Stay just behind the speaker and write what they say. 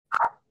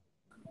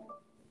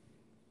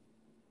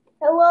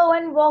Hello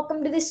and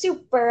welcome to the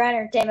Super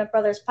Entertainment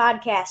Brothers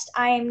podcast.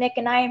 I am Nick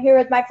and I am here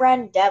with my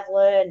friend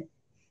Devlin.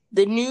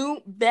 The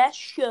new best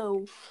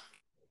show.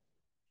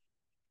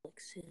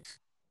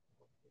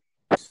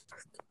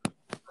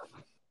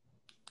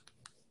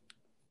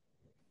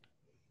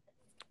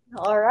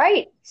 All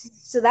right,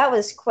 so that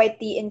was quite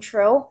the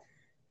intro.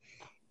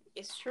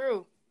 It's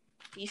true.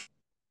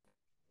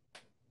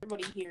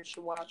 Everybody here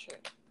should watch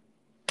it.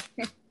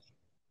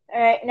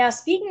 All right, now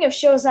speaking of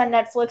shows on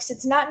Netflix,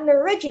 it's not an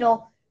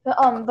original,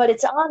 but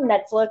it's on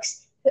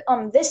Netflix.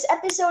 This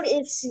episode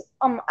is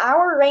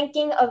our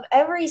ranking of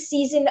every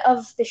season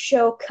of the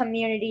show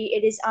Community.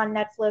 It is on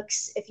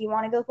Netflix if you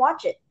want to go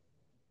watch it.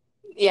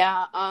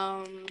 Yeah.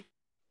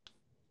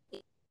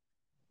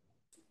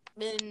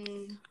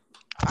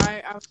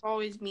 I've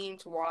always meaning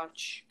to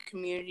watch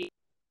Community.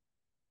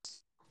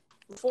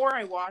 Before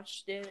I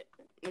watched it,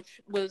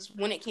 which was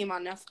when it came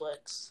on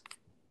Netflix.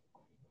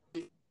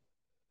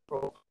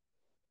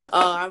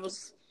 I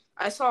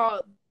saw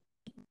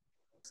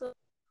some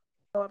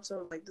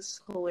episode like this is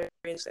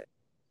hilarious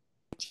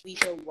TV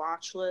show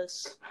watch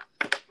list,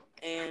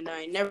 and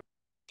I never had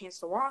a chance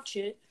to watch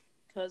it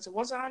because it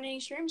wasn't on any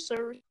stream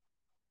service.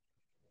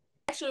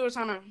 Actually, it was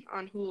on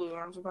Hulu.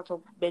 I was about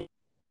to binge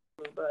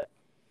it, but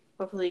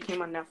hopefully it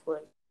came on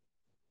Netflix.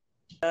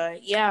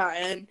 Yeah,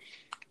 and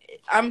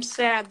I'm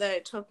sad that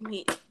it took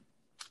me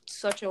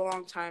such a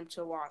long time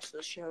to watch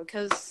this show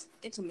because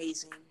it's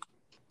amazing.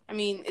 I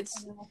mean,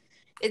 it's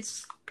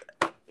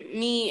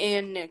me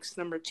and Nick's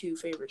number 2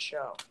 favorite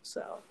show,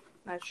 so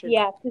that should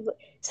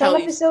some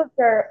episodes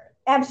are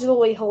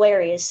absolutely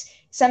hilarious.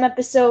 Some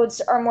episodes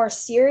are more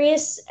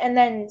serious, and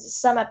then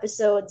some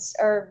episodes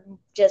are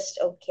just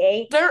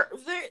okay.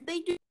 They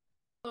do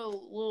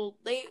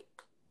they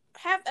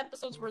have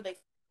episodes where they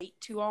fight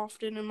too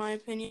often, in my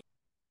opinion.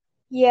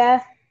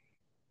 Yeah.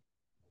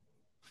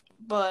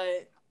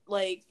 But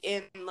they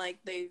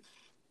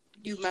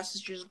do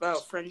messages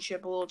about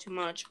friendship a little too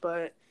much.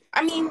 But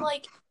I mean,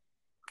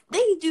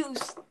 they do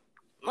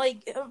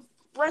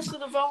Arrested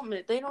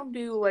Development. They don't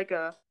do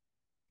a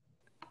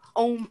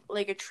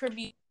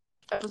tribute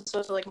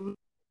episode to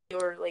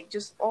or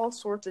just all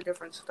sorts of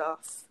different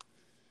stuff.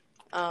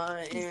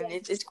 And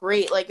it's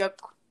great. This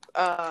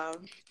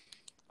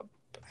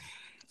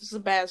is a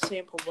bad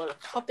sample, but a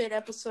puppet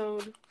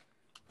episode,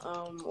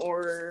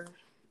 or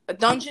a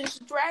Dungeons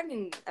and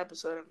Dragons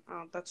episode.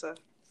 That's a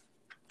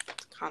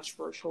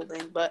controversial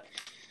thing, but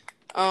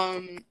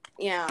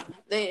yeah,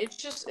 it's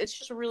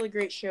just a really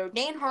great show.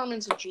 Dan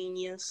Harmon's a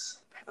genius.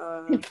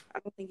 I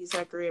don't think he's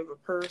that great of a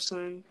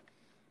person,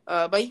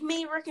 but he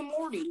made Rick and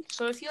Morty.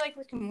 So if you like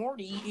Rick and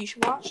Morty, you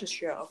should watch this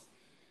show.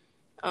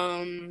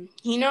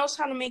 He knows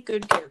how to make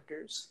good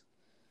characters.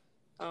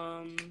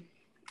 And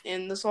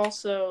this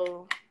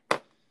also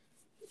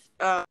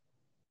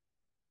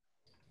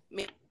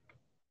made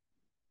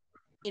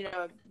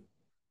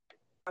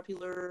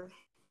popular.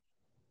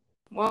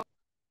 Well,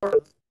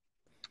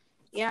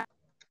 yeah,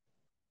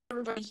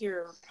 everybody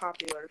here are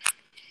popular.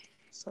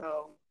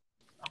 So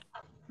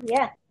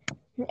yeah,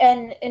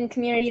 and in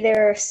Community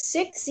there are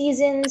 6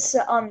 seasons.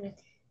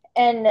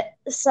 And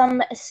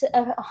some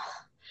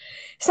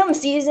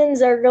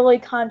seasons are really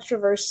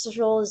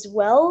controversial as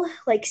well,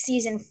 like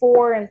season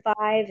 4 and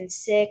 5 and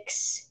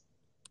 6.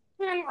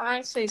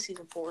 I'd say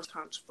season 4 is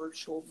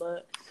controversial,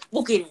 but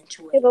we'll get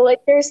into it. Yeah,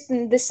 but there's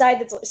the side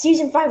that's like,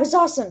 season 5 was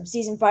awesome,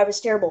 season 5 was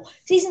terrible,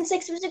 season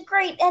 6 was a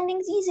great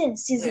ending season,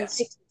 season 6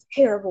 was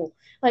terrible.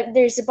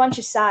 There's a bunch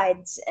of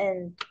sides,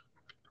 and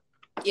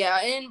yeah,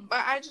 and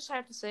I just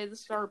have to say, this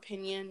is our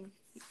opinion.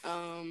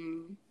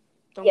 Don't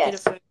get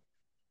offended,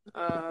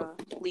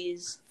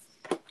 please.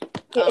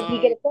 If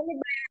you get offended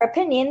by our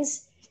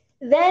opinions,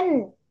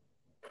 then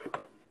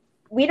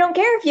we don't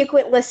care if you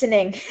quit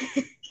listening.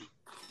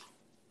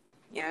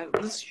 Yeah,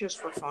 this is just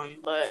for fun,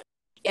 but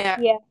yeah.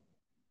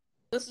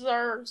 This is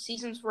our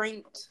seasons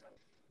ranked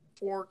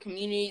for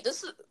Community.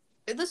 This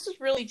is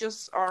really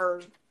just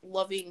our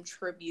loving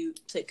tribute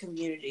to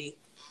Community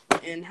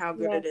and how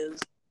good it is.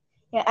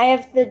 Yeah, I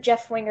have the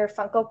Jeff Winger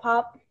Funko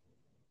Pop.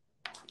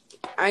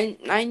 I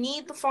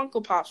need the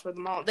Funko Pops for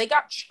them all. They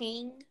got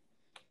Chang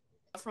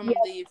from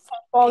the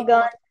ball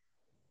gun.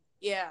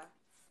 Yeah,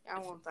 I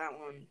want that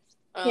one.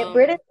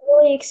 Brit is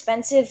really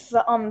expensive,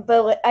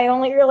 but I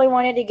only really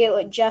wanted to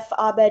get Jeff,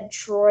 Abed,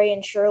 Troy,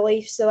 and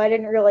Shirley, so I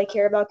didn't really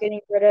care about getting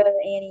Britta,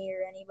 Annie,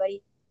 or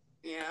anybody.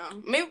 Yeah,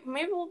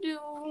 maybe we'll do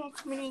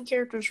Community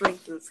characters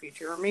ranked in the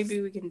future, or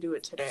maybe we can do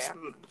it today. I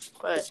don't know,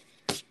 but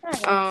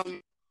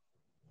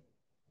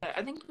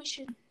I think we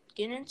should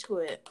get into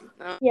it.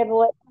 But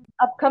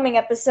upcoming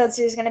episodes,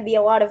 there's going to be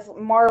a lot of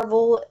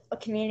Marvel,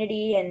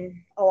 Community,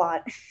 and a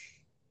lot.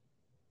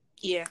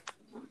 Yeah.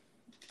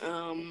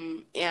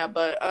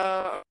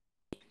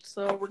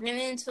 So we're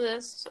getting into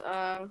this.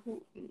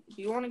 Do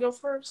you want to go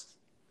first?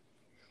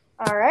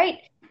 All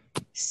right.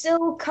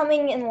 Still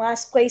coming in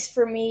last place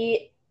for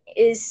me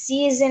is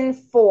season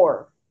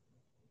 4.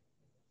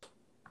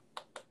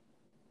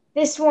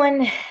 This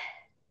one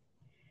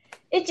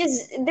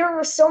there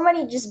were so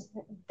many just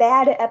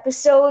bad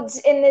episodes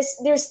in this.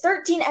 There's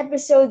 13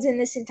 episodes in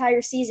this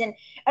entire season,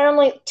 and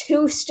only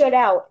two stood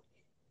out.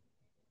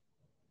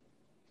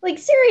 Like,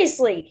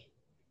 seriously.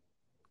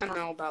 I don't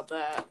know about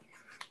that.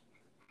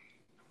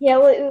 Yeah,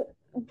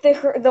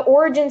 the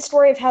origin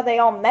story of how they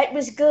all met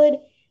was good.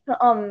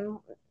 Um,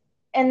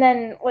 and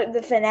then like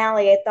the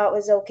finale I thought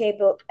was okay,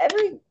 but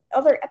every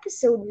other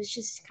episode was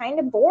just kind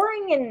of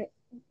boring, and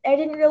I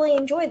didn't really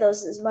enjoy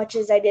those as much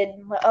as I did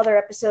other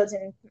episodes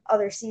in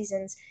other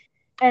seasons.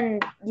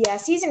 And yeah,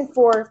 season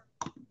 4,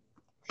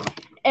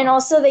 and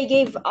also they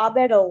gave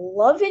Abed a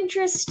love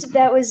interest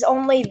that was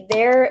only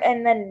there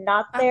and then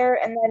not Uh, there,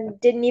 and then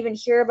didn't even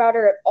hear about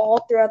her at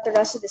all throughout the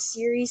rest of the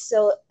series.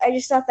 So I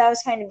just thought that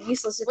was kind of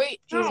useless if Wait,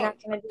 she was not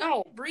going to do.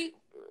 no, Brie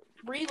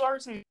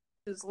Larson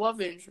is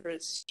love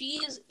interest. She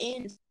is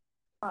in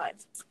 5.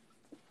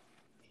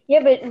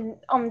 Yeah,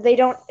 but they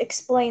don't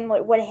explain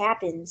like what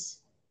happens.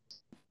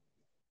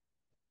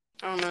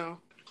 I don't know.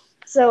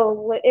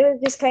 So it was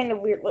just kind of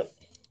weird. Like,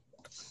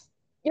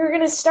 you're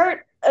gonna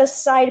start a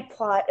side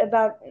plot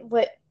about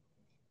what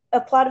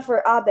a plot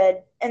for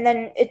Abed, and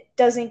then it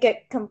doesn't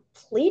get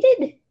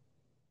completed.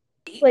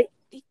 He, Like,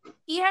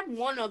 he had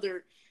one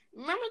other.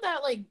 Remember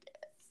that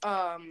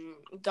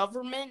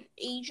government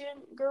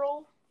agent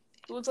girl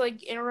who was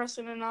like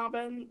interested in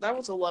Abed? That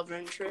was a love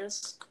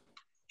interest.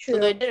 So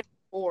they true. did it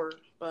before,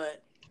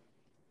 but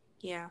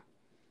yeah.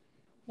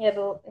 Yeah,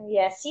 but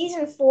yeah,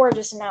 season 4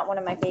 just not one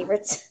of my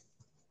favorites.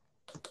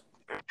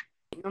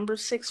 Number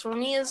 6 for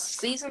me is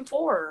season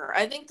 4.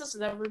 I think this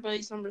is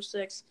everybody's number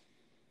 6.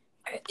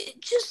 It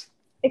just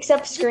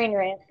Except Screen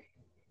Rant.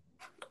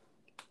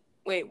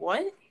 wait,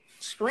 what?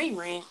 Screen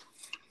Rant.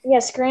 Yeah,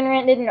 Screen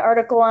Rant did an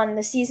article on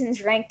the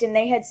seasons ranked, and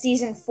they had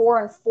season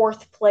 4 in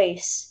fourth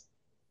place.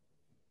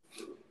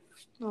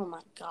 Oh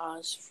my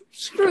gosh!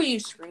 Screw you,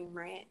 Screen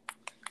Rant.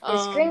 Yeah,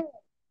 Screen Um, Rant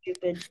is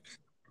stupid.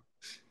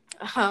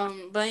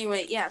 But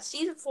anyway, yeah,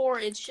 season 4.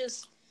 It's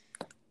just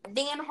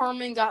Dan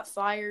Harmon got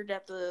fired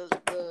at the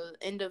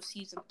end of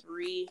season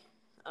 3.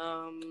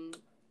 And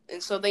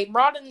so they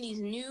brought in these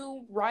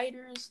new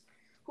writers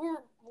who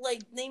were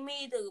like they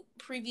made a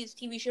previous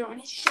TV show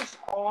and it's just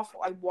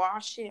awful. I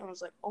watched it and I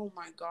was like, oh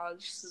my god,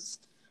 this is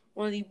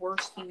one of the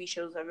worst TV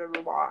shows I've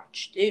ever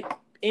watched. It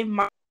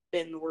might have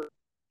been the worst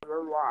I've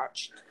ever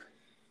watched.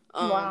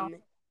 Wow.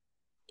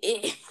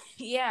 It,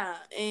 yeah,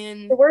 The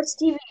and worst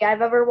TV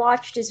I've ever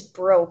watched is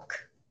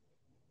Broke.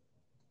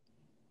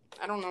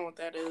 I don't know what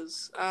that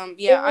is. It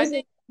Yeah, I was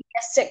think.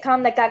 a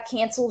sitcom that got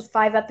canceled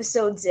 5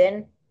 episodes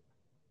in.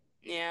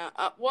 Yeah,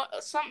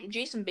 some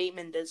Jason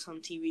Bateman did some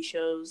TV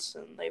shows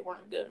and they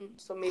weren't good,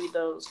 so maybe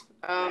those.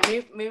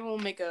 Maybe we'll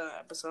make a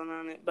episode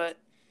on it, but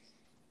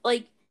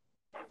like,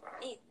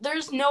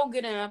 there's no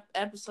good enough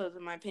episodes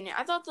in my opinion.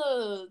 I thought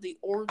the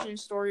origin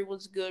story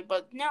was good,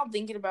 but now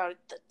thinking about it,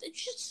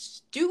 it's just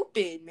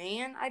stupid,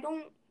 man. I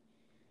don't.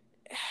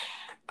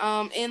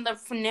 And the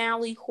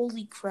finale,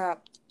 holy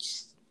crap!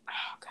 Just,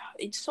 oh god,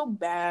 it's so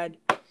bad.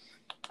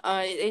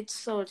 It's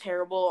so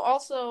terrible.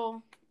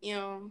 Also,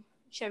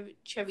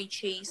 Chevy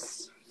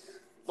Chase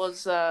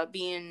was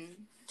being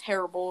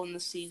terrible in the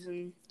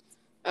season.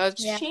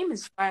 It's a Yeah. shame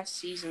his last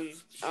season.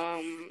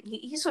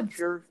 He's a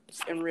jerk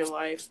in real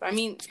life. I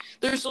mean,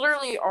 there's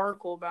literally an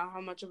article about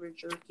how much of a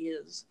jerk he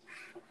is.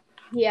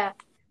 Yeah.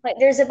 Like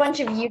there's a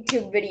bunch of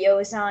YouTube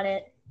videos on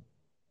it.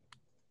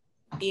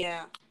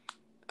 Yeah.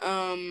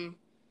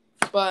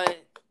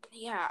 But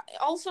yeah.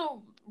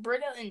 Also,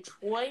 Britta and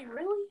Troy.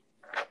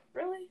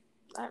 Really?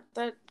 That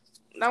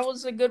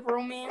was a good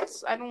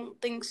romance? I don't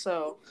think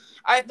so.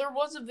 There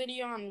was a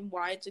video on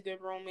why it's a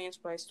good romance,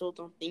 but I still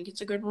don't think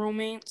it's a good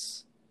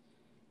romance.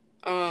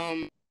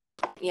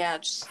 Yeah,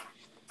 just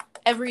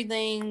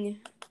everything.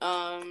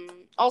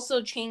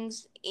 Also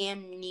Chang's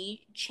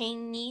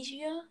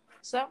Changnesia.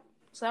 Is that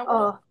what?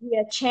 Oh,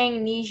 yeah,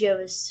 Changnesia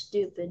was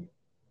stupid.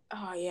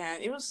 Oh yeah,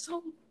 it was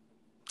so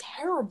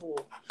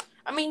terrible.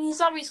 I mean,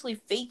 he's obviously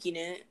faking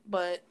it,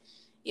 but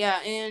yeah,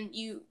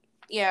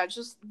 yeah,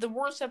 just the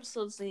worst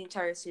episodes in the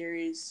entire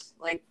series,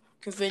 like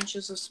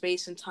Conventions of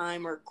Space and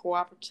Time or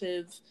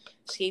Cooperative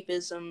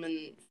Escapism,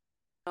 and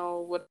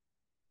what.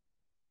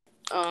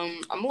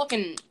 I'm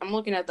looking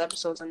at the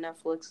episodes on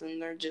Netflix,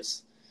 and they're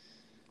just,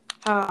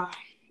 yeah,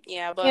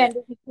 Yeah, but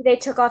did you see they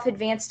took off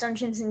Advanced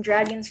Dungeons and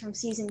Dragons from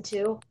season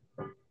 2?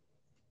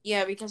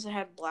 yeah, because it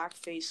had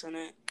blackface in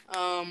it.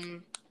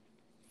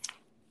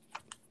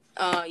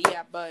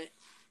 Yeah, but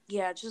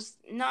yeah, just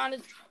not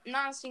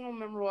a single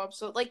memorable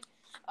episode. Like,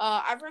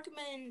 I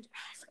recommend.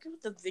 I forget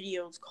what the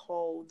video is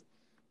called,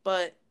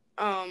 but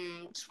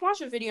just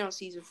watch a video on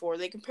season 4.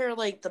 They compare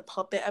like the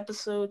puppet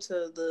episode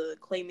to the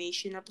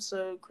claymation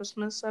episode,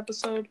 Christmas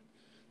episode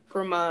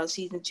from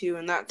season 2,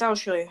 and that'll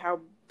show you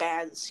how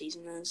bad the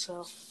season is.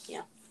 So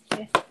yeah.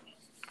 Okay.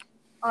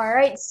 All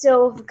right,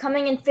 so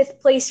coming in fifth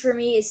place for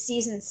me is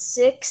season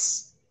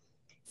 6.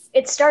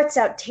 It starts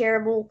out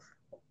terrible.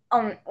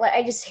 Like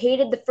I just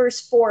hated the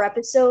first 4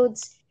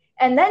 episodes,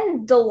 and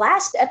then the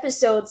last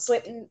episodes,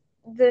 like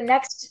the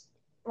next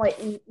like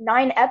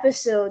 9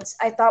 episodes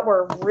I thought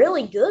were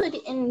really good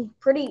and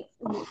pretty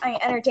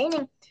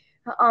entertaining.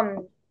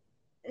 Um,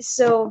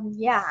 so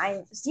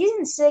yeah,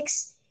 season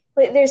 6.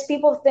 Like, there's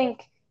people who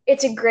think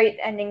it's a great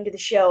ending to the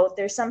show.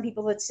 There's some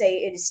people that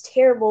say it is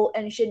terrible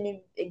and shouldn't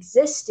have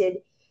existed.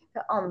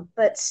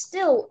 But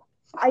still,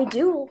 I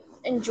do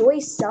enjoy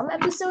some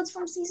episodes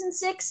from season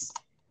 6.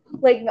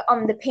 Like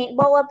the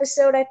paintball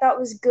episode, I thought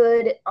was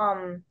good.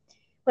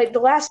 Like the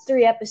last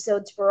 3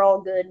 episodes were all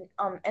good.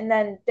 And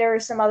then there are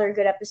some other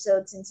good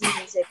episodes in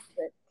season 6,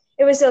 but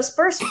it was those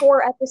first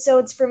 4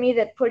 episodes for me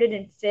that put it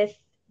in fifth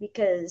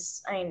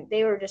because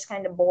they were just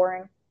kind of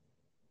boring.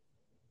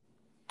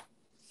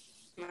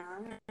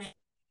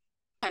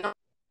 I know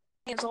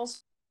it's also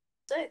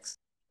 6.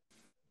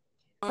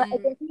 But I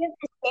think we have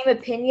the same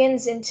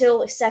opinions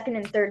until second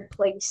and third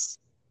place.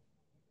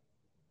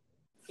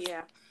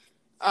 Yeah.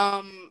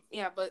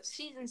 Yeah, but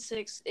season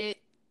 6,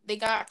 they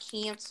got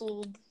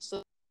canceled,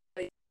 so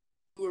the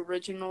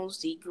originals,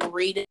 the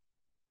greatest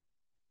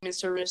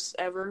service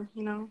ever,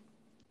 you know.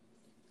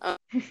 Uh,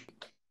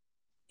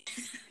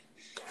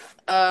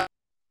 uh,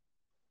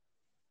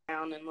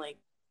 down and like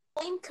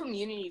blame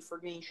Community for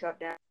getting shut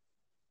down.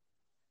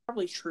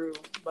 Probably true,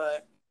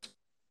 but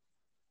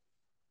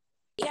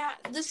yeah,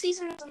 this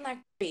season isn't that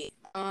great.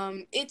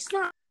 It's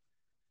not.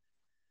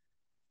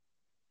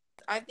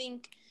 I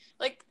think,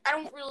 like, I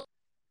don't really.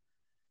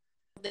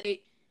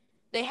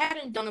 They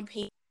hadn't done a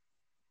paint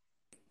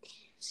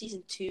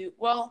season 2.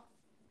 Well,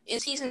 in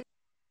season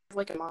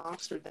like a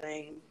monster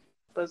thing,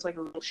 but it's like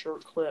a real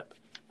short clip.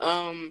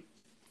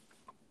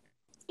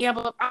 Yeah,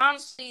 but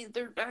honestly,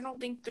 I don't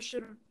think there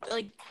should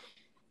like.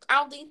 I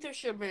don't think there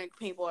should have been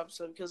a paintball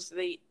episode because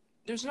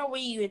there's no way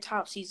you would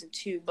top season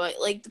 2. But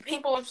like the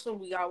paintball episode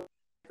we got was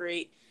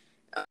great.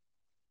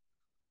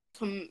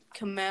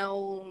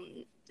 Kamel,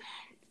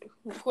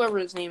 whoever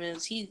his name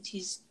is,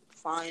 he's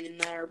fine in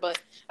there.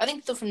 But I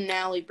think the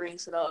finale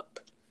brings it up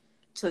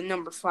to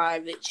number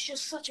 5. It's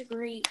just such a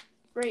great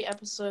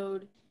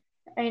episode.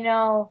 I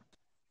know.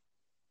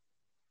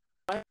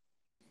 What?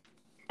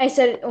 I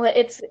said well,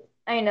 it's.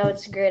 I know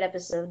it's a great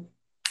episode.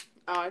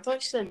 Oh, I thought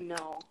you said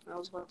no. I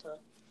was about to.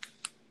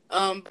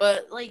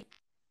 But like,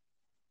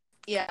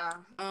 yeah.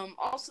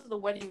 Also the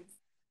wedding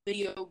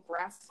video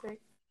graphic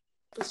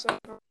episode.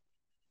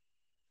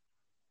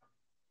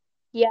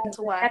 Yeah, To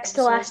the last next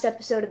to episode. last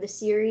episode of the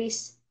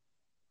series.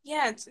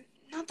 Yeah, it's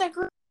not that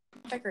great.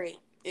 Not that great.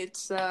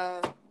 It's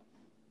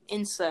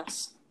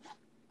incest.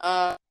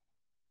 Uh,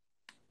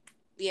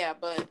 yeah,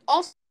 but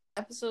also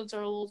episodes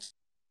are a little.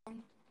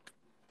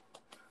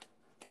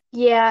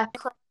 Yeah.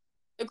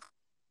 The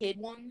kid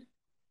one.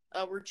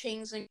 We're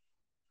changing.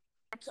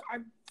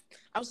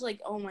 I was like,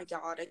 oh my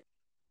god.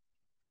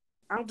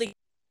 I don't think.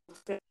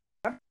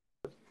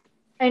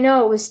 I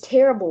know it was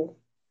terrible.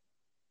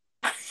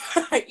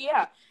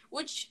 Yeah,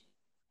 which,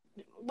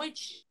 like,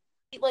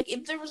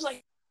 if there was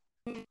like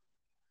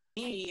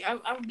me,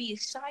 I would be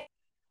excited.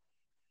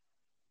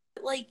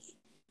 Like,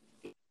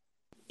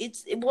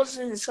 it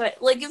wasn't exciting.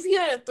 Like, if you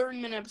had a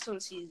 30-minute episode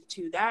of season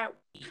 2, that would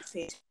be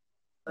fantastic.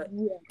 But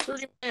Yeah.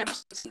 30-minute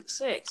episode of season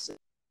 6,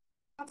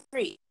 not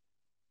great.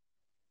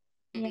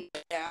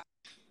 Yeah,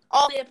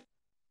 all the episodes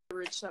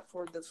were except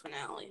for the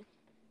finale.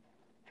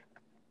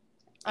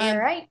 All And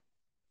right.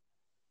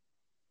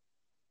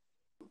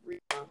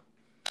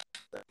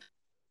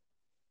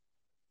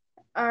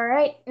 All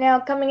right. Now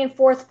coming in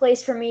fourth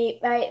place for me,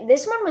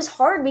 this one was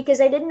hard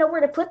because I didn't know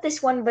where to put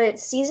this one, but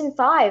it's season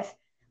 5.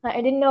 I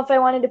didn't know if I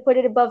wanted to put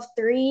it above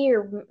 3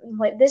 or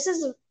like this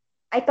is.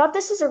 I thought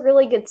this was a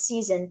really good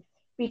season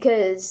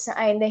because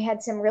they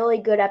had some really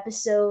good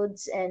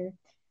episodes and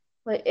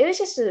like it was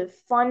just a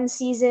fun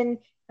season.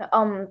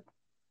 Um,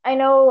 I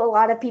know a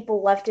lot of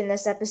people left in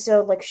this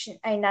episode, like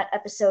not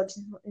episodes,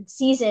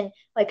 season,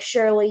 like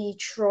Shirley,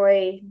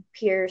 Troy,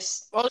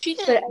 Pierce. Well, she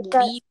But I didn't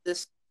thought, leave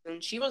this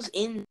season. She was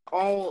in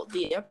all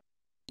the episodes.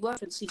 She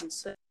left in season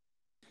 6.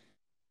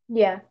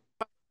 yeah,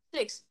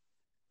 6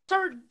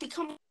 started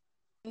becoming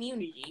a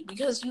community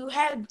because you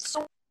had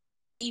so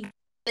many.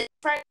 They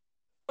tried to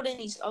put in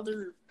these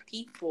other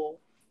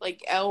people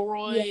like yeah,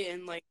 Elroy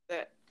and like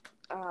that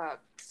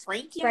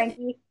Frankie. I think.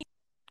 Frankie,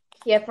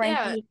 yeah, Yeah,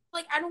 Frankie,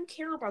 like I don't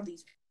care about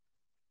these people,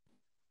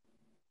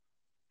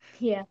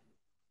 yeah,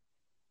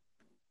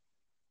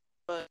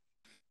 but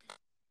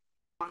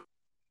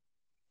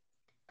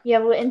yeah.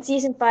 Well, in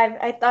season 5,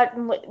 I thought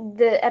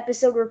the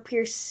episode where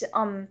Pierce,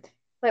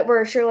 like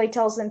where Shirley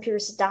tells them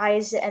Pierce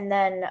dies, and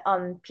then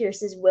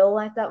Pierce's will,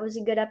 I thought was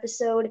a good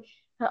episode.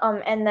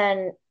 And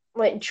then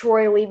like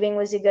Troy leaving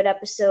was a good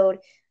episode.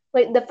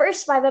 Like the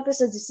first 5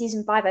 episodes of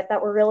season 5, I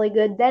thought were really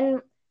good.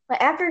 Then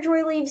like after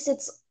Troy leaves,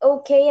 it's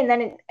okay, and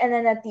then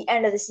at the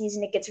end of the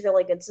season, it gets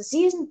really good. So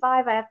season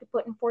 5, I have to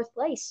put in fourth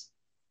place.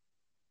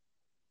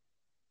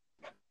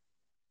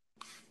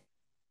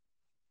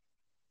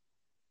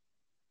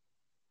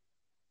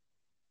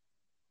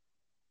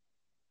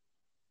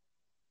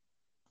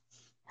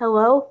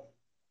 Hello.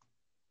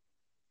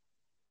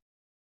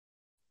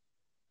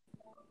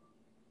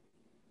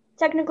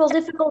 Technical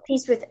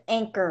difficulties with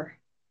Anchor.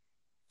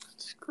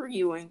 Screw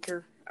you,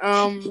 Anchor.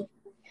 Anchor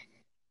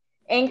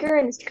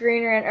and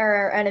Screener are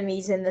our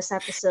enemies in this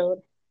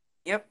episode.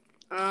 Yep.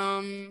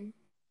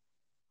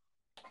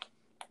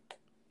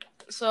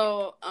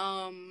 So,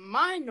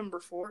 my number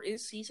 4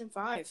 is season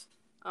 5.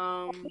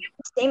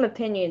 Same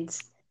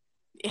opinions.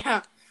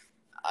 Yeah.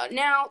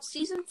 Now,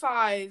 season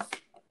 5,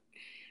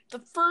 the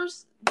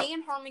first,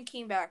 Dan Harmon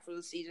came back for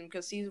the season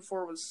because season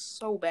 4 was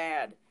so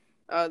bad.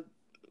 The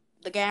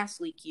gas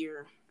leak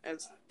year,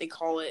 as they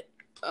call it.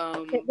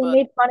 They But,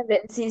 made fun of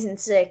it in season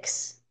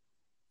 6.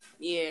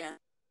 yeah.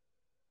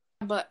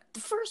 But the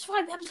first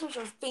 5 episodes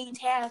are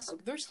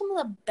fantastic. They're some of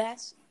the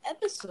best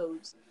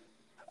episodes.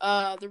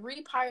 The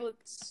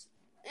repilots,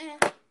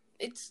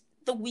 it's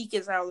the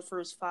weakest out of the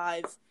first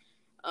 5.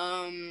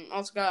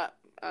 Also got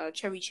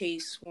Chevy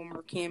Chase, one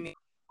more cameo.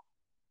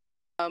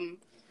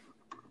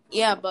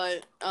 Yeah,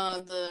 but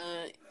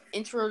the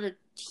intro to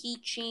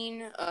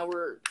teaching,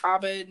 where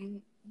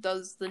Abed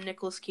does the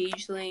Nicolas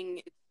Cage thing,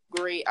 is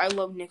great. I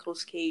love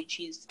Nicolas Cage.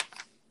 He's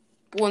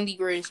one of the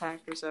greatest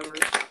actors ever.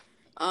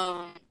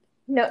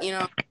 No, You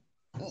know,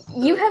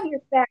 you have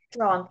your facts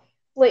wrong.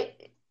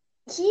 Wait,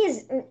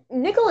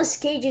 Nicolas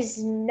Cage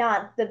is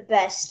not the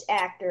best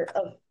actor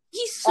of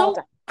he's all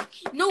so time.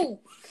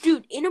 no,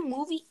 dude. In a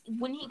movie,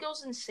 when he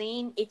goes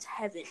insane, it's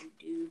heaven,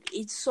 dude.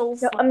 It's so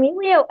No, fun.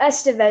 Emilio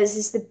Estevez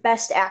is the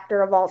best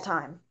actor of all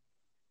time.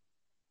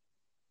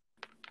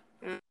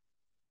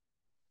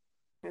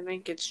 I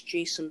think it's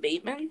Jason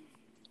Bateman,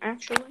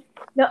 actually.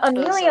 No, Because,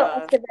 Emilio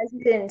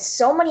Estevez is in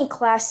so many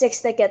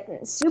classics that get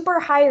super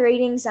high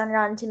ratings on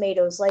Rotten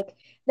Tomatoes, like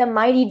The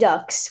Mighty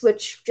Ducks,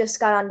 which just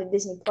got onto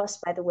Disney Plus,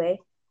 by the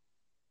way.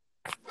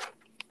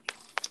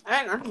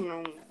 I don't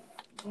know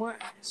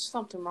what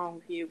something wrong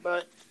with you,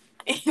 but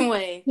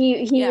anyway, He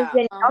was yeah,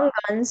 in Young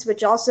Guns,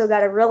 which also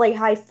got a really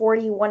high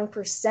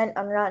 41%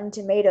 on Rotten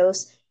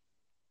Tomatoes.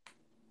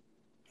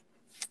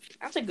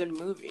 that's a good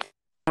movie.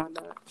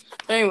 But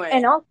anyway,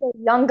 And also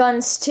Young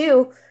Guns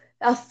 2,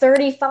 a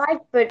 35,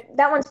 but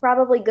that one's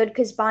probably good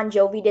because Bon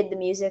Jovi did the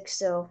music,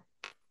 so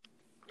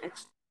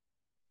it's,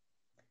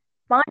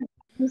 Bon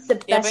Jovi's the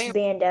yeah, but best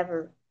band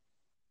ever.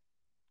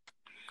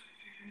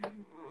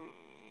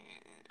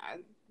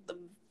 the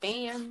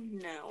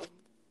band, no.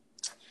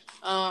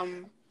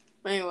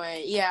 But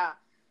anyway, yeah,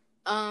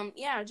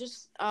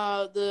 just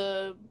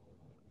the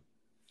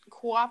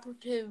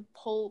cooperative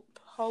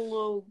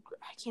polo.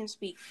 I can't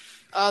speak.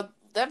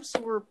 The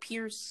episode where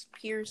Pierce's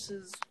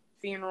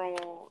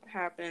funeral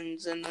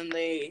happens, and then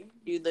they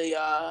do the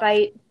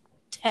Fight.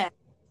 test.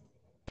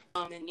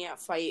 And yeah,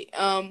 fight.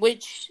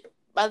 Which,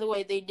 by the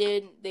way, they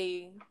did.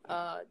 Did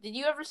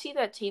you ever see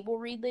that table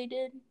read they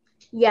did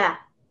Yeah,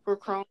 for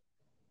Chrome?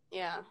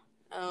 Yeah.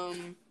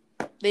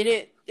 They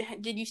did.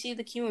 Did you see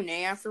the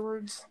Q&A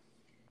afterwards?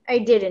 I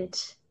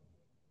didn't.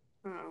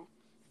 Oh.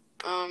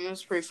 It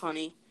was pretty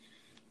funny.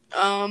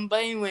 But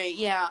anyway,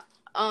 yeah.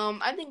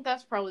 I think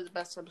that's probably the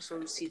best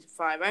episode of season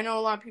 5. I know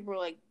a lot of people are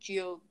like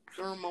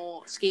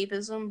geothermal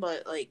escapism,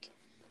 but like,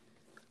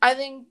 I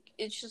think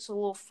it's just a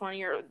little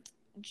funnier.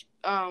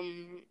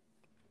 Donald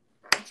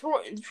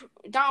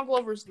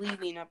Glover's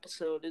leaving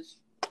episode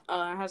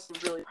has some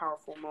really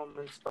powerful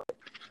moments, but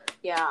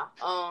yeah.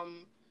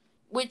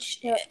 Which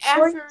Yeah,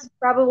 after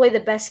probably the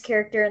best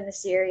character in the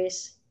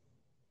series.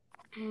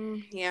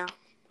 yeah,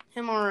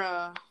 him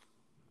or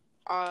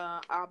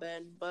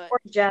Abed, but Or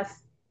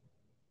Jeff.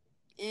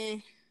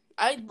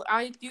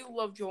 I do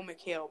love Joel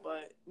McHale,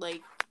 but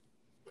like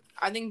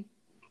I think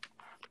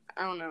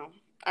I don't know.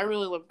 I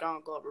really love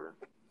Donald Glover,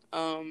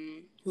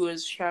 who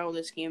is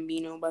Childish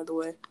Gambino, by the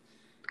way.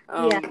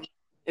 Yeah.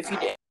 If you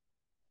did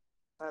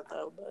that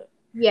though, but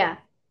Yeah.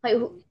 Like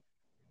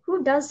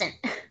who doesn't?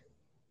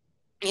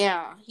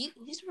 yeah,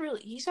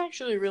 he's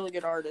actually a really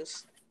good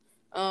artist.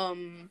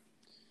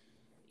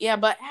 Yeah,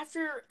 but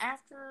after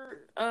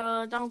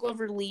Donald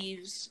Glover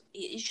leaves,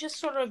 it's just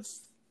sort of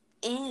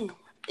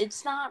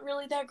it's not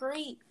really that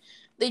great.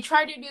 They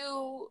try to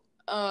do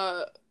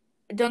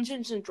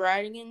Dungeons and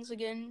Dragons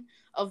again,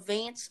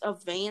 advanced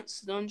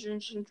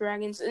Dungeons and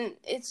Dragons, and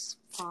it's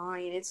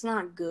fine. It's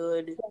not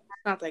good. It's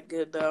not that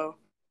good though.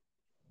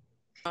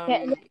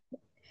 Yeah,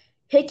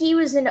 Hickey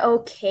was an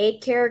okay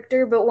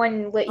character, but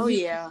when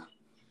Yeah.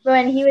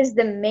 he was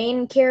the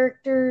main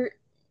character,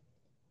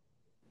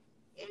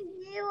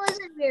 it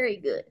wasn't very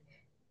good.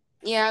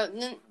 Yeah,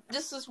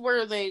 this is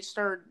where they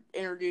started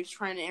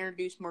trying to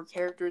introduce more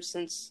characters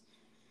since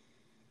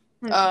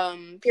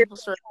people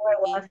started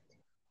thinking,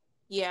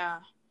 yeah,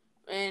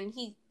 and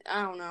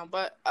I don't know,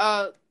 but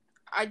I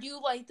do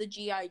like the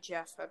G.I.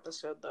 Jeff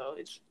episode though.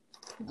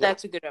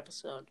 That's a good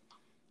episode.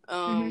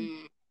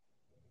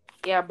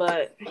 Yeah,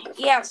 but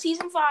yeah,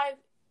 season 5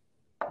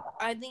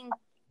 I think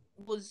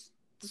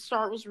the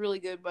start was really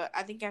good, but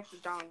I think after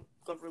Don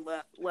Glover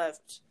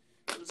left,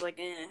 it was like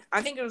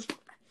I think it was.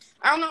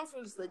 I don't know if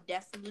it was the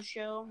death of the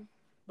show,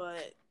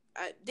 but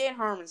Dan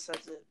Harmon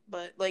says it.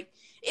 But like,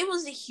 it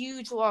was a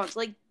huge loss.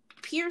 Like,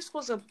 Pierce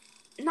was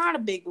not a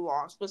big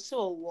loss, but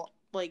still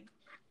like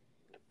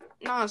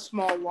not a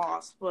small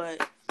loss.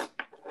 But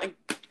like,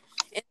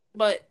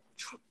 but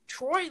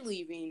Troy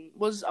leaving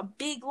was a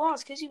big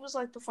loss because he was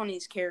like the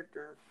funniest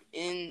character,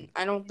 and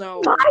I don't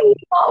know. My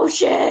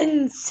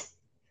emotions.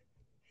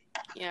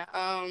 Yeah.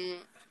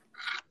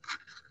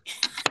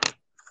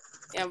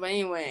 Yeah. But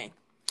anyway,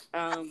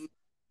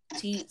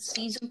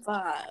 season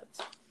 5.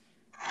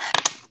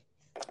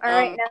 All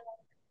right, now.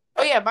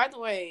 Oh yeah. By the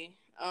way,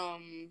 I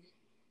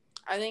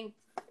think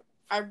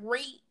I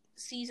rate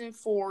season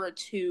 4 a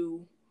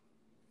 2,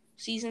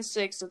 season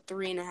 6 a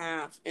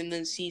 3.5, and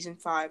then season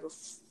 5 a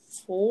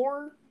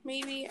 4.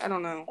 Maybe, I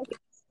don't know.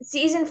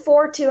 Season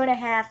 4,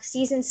 2.5.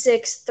 Season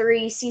 6,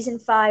 3. Season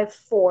 5,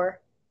 4.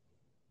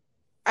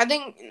 I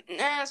think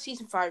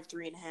season 5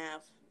 3.5.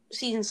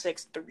 Season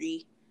 6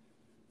 3.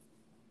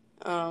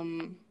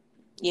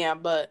 Yeah,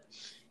 but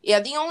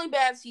yeah, the only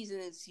bad season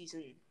is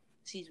season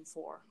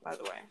 4. By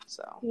the way,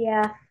 so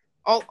Yeah.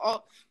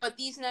 but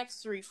these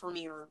next 3 for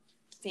me are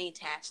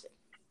fantastic.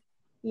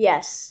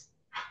 Yes.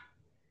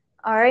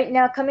 All right,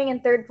 now coming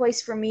in third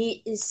place for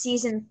me is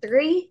season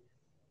 3.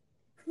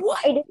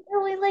 What? I didn't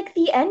really like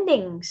the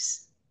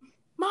endings.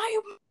 My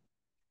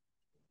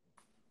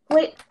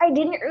Like, I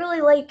didn't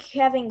really like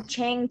having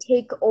Chang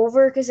take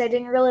over because I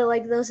didn't really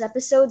like those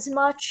episodes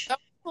much. That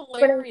was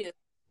But hilarious.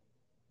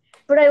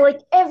 but I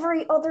like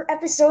every other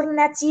episode in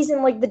that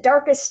season, like the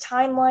darkest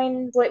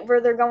timeline, like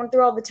where they're going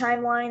through all the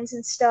timelines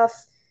and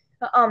stuff.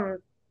 Um,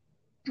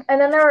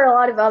 and then there were a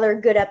lot of other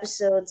good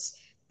episodes.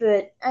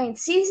 But I mean,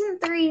 season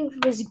 3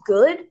 was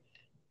good,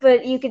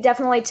 but you could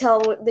definitely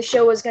tell the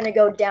show was going to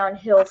go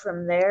downhill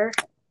from there.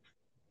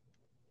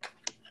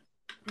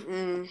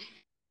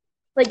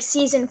 Like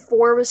season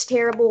 4 was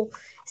terrible.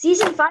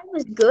 Season 5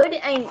 was good,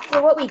 and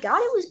for what we got,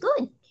 it was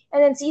good.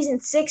 And then season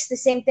 6, the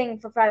same thing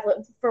for 5.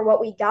 For what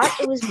we got,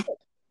 it was good.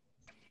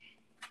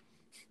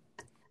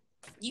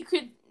 You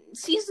could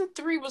season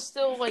 3 was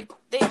still like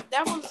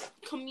that was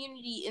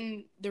Community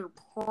in their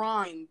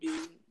prime,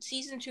 dude.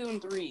 Season 2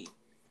 and 3,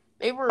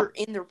 they were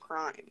in their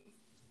prime,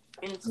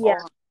 and it's Yeah.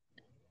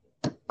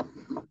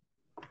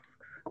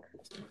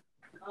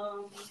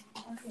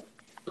 Okay.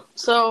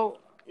 So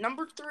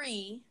number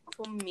 3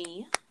 for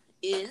me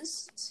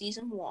is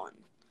season 1.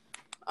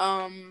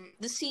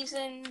 This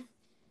season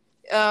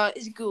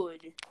is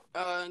good.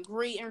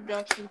 Great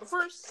introduction. The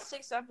first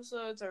 6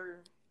 episodes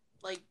are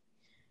like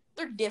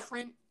they're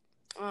different.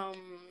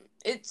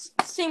 It's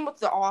the same with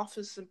The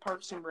Office and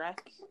Parks and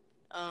Rec.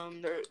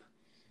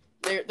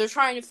 They're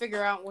trying to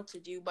figure out what to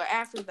do, but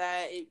after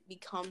that, it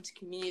becomes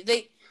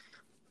Community.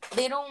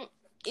 They don't.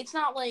 It's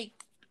not like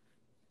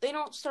they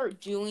don't start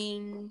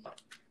doing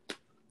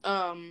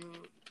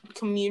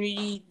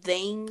Community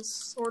things,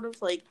 sort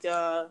of like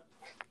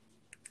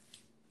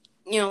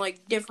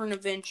like different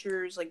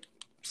adventures, like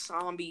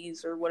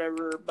zombies or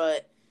whatever.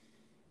 But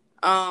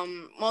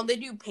well, they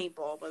do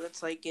paintball, but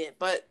that's like it.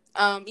 But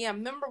yeah,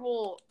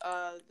 memorable.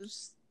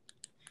 There's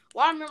a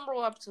lot of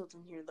memorable episodes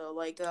in here though,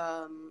 like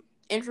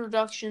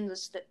introduction to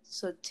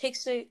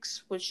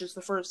statistics, which is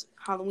the first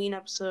Halloween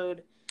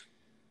episode.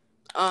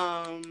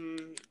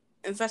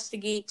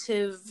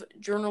 Investigative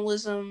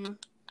journalism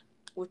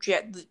with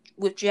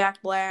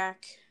Jack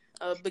Black.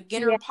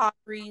 Beginner Yeah.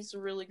 pottery is a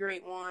really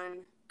great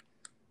one.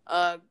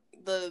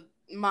 The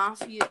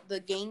Mafia,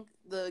 the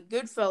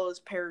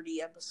Goodfellas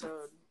parody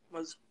episode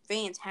was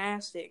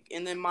fantastic,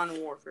 and then Modern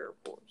Warfare,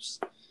 of course.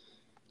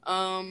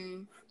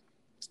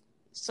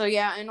 So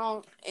yeah,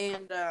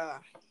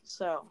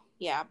 so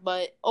yeah,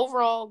 but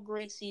overall,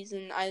 great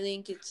season. I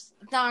think it's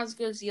not as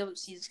good as the other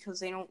seasons because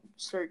they don't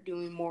start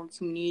doing more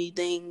Community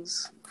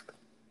things.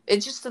 It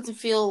just doesn't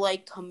feel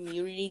like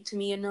Community to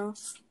me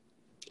enough,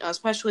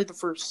 especially the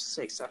first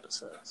 6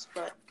 episodes.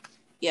 But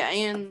yeah,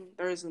 and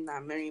there isn't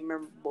that many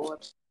memorable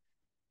episodes.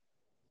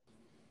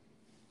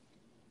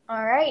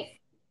 All right.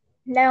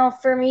 Now,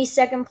 for me,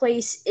 second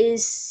place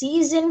is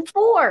season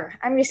 4.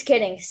 I'm just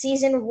kidding.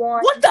 Season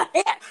 1. What the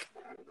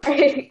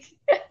heck?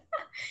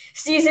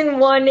 Season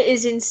 1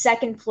 is in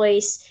second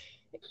place.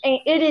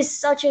 It is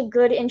such a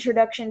good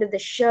introduction to the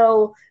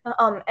show.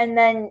 And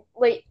then,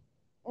 like,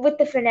 with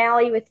the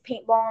finale, with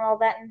paintball and all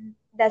that, and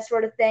that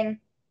sort of thing.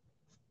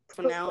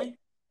 Finale?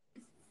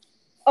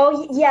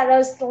 Oh, yeah, that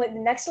was the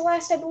next to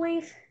last, I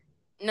believe.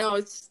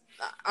 No,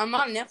 I'm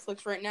on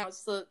Netflix right now.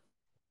 It's the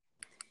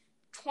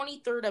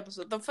 23rd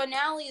episode. The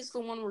finale is the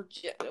one where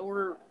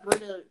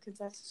Rita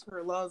confesses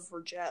her love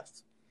for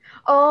Jeff.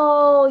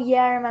 Oh,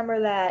 yeah, I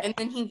remember that. And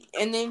then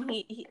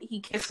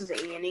he kisses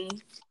Annie,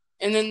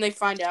 and then they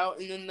find out,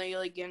 and then they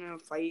like get in a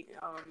fight.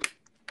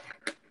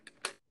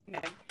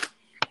 Okay.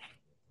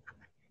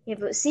 Yeah,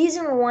 but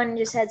season 1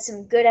 just had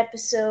some good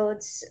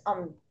episodes.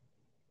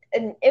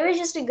 And it was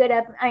just a good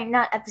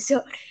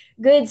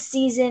good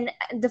season.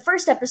 The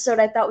first episode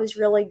I thought was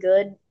really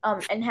good.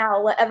 And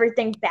how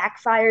everything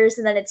backfires,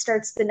 and then it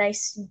starts the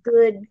nice,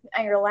 good,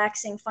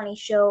 relaxing, funny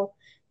show.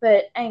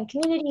 But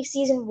Community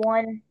season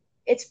 1,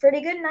 it's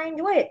pretty good, and I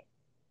enjoy it.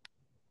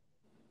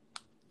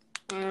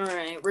 All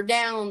right, we're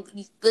down.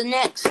 The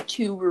next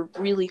 2 were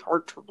really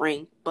hard to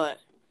rank, but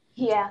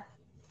yeah,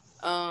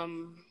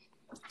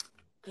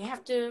 you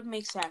have to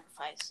make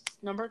sacrifices.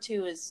 Number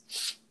 2 is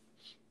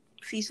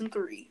season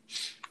 3.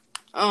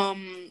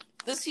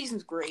 This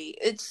season's great.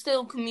 It's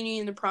still Community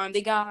in the Prime.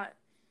 They got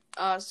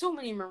so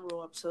many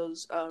memorable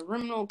episodes.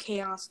 Criminal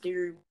Chaos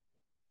Theory.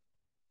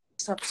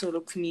 This episode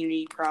of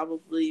Community,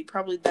 probably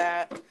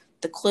that.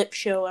 The Clip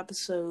Show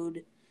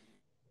episode.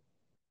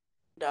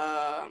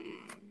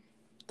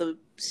 The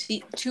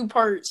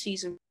two-part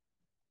season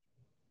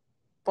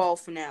fall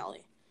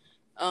finale.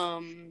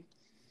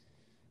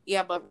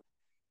 Yeah, but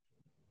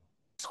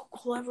so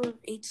clever.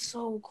 It's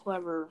so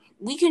clever.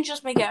 We can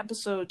just make an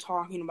episode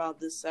talking about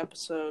this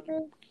episode.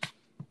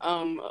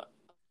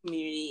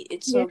 Community.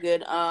 It's so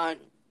good.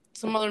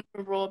 Some other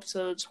memorable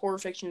episodes: Horror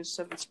Fiction,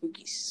 Seven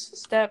Spooky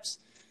Steps.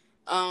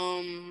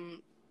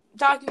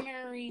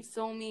 Documentary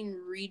filming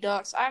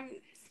Redux.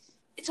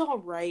 It's all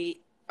right.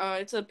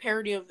 It's a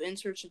parody of In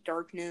Search of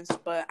Darkness,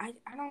 but I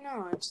don't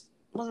know. It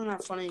wasn't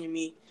that funny to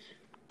me.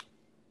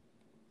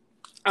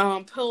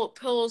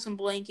 Pillows and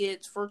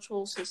Blankets,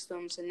 Virtual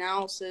Systems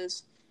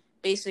Analysis,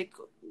 Basic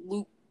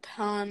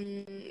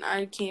Lupin.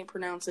 I can't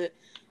pronounce it.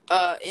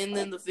 And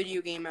then the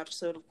video game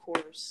episode, of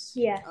course.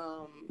 Yeah.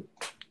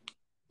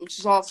 Which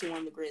is also one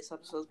of the greatest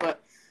episodes.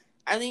 But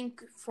I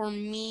think for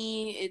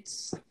me,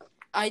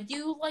 I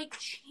do like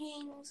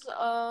Chang's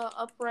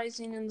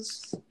uprising in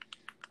this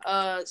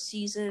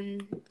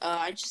season.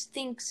 I just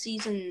think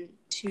season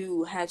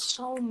 2 had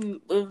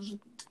it was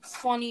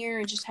funnier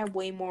and just had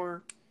way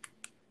more.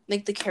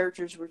 Like the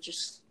characters were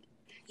just,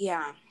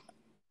 yeah.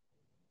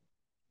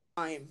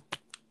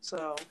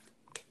 So,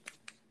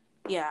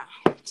 yeah,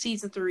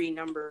 season 3,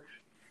 number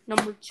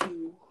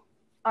 2.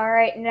 All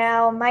right,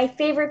 now my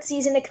favorite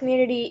season of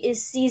Community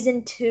is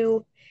season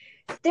 2.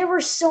 There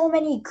were so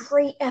many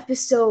great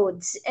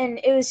episodes, and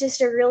it was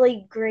just a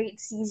really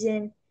great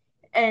season.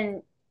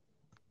 And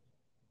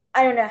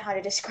I don't know how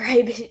to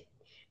describe it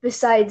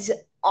besides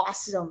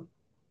awesome.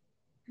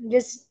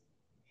 Just,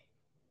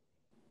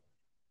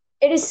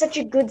 it is such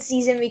a good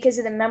season because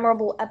of the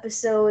memorable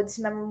episodes,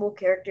 memorable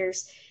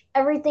characters.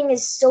 Everything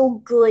is so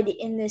good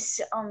in this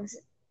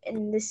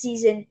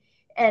season,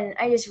 and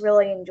I just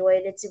really enjoy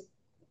it. It's a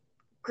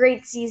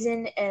great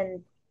season,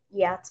 and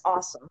yeah, it's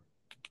awesome.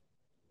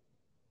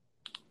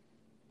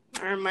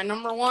 All right, my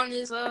number 1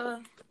 is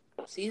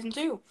season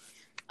 2.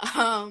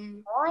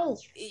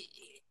 Nice.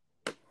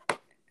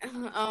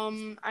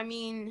 I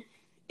mean,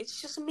 it's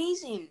just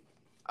amazing.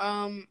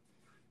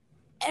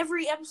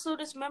 Every episode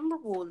is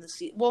memorable in the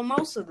season. Well,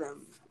 most of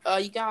them.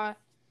 You got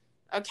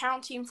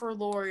Accounting for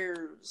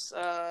Lawyers,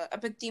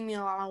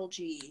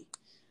 Epidemiology,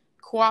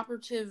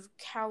 Cooperative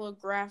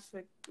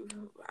Calligraphic.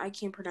 I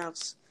can't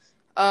pronounce.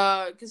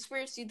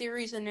 Conspiracy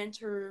Theories and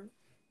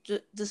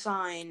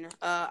Design.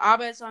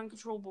 Abed's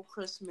Uncontrollable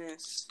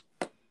Christmas.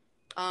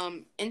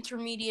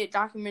 Intermediate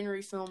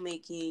Documentary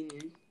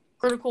Filmmaking.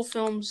 Critical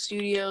Film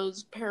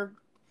Studios.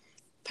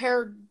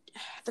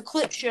 The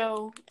Clip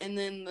Show, and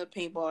then the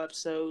paintball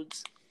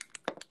episodes.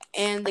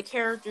 And the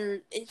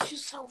character, it's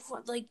just so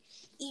fun. Like,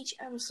 each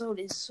episode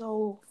is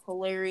so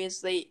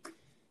hilarious.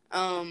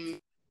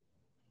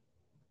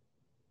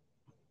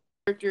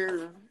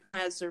 Character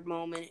has their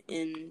moment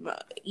in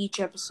each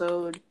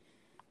episode.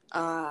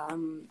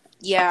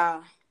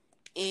 Yeah.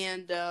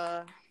 And,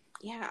 yeah,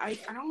 I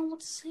don't know what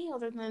to say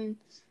other than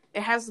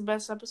it has the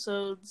best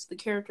episodes. The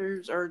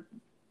characters are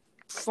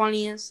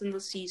funniest in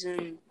the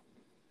season.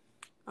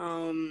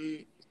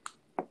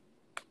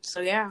 So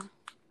yeah,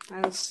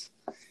 that's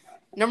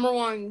number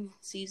 1,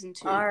 season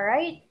 2. All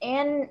right,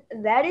 and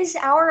that is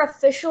our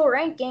official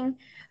ranking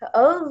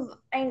of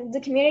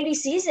the Community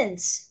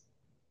seasons.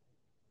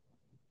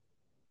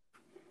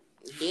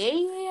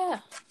 Yeah.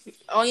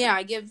 Oh yeah,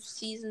 I give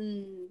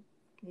season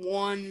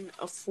 1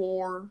 a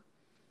 4,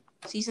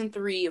 season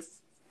 3 a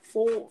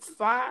 4, 5.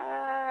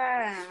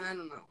 I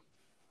don't know.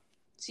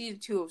 Season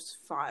 2 is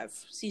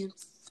 5. Season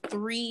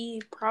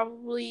 3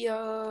 probably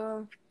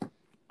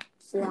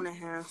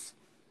 4.5.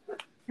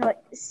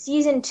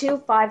 Season 2,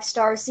 5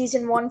 stars.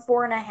 Season 1,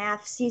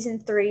 4.5. Season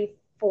 3,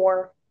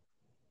 4.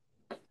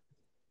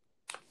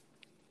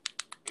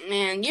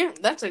 Man, yeah,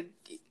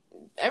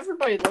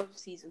 everybody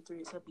loves season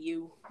 3 except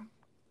you.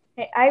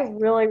 I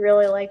really,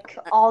 really like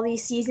all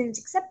these seasons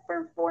except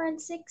for 4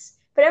 and 6,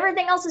 but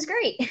everything else is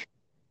great.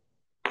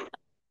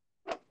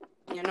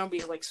 Yeah,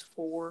 nobody likes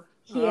 4.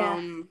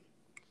 Yeah.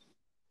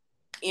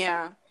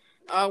 Yeah.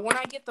 When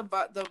I get the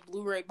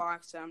Blu-ray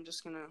box set, I'm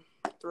just gonna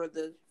throw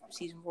the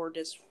season 4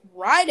 disc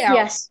right out.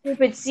 Yeah,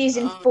 stupid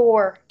season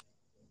 4.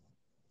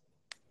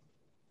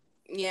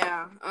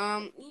 Yeah.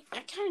 I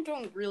kind of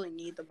don't really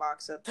need the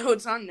box set though.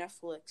 It's on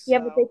Netflix. Yeah,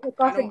 so but they took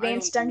off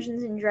Advanced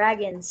Dungeons and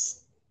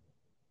Dragons.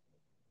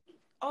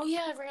 Oh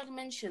yeah, I forgot to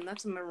mention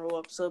that's a memorable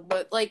episode.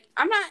 But like,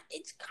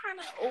 it's kind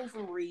of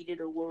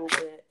overrated a little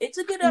bit. It's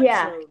a good episode.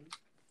 Yeah.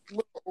 A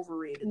little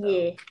overrated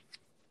though.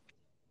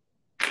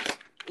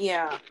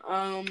 Yeah.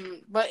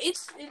 But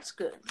it's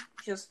good.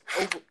 Just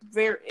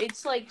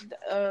it's like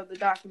the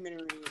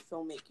documentary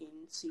filmmaking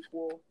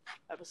sequel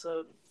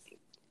episode.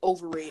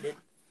 Overrated.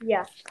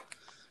 Yeah.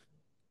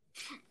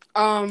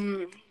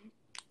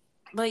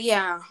 But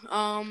yeah.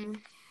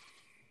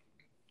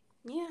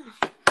 Yeah.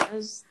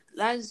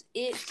 That is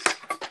it.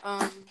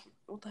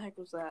 what the heck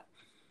was that?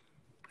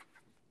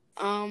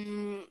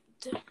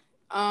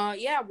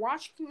 Yeah,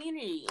 watch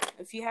Community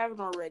if you haven't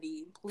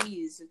already.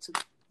 Please, it's a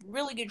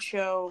really good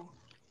show.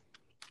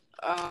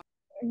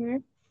 Mm-hmm.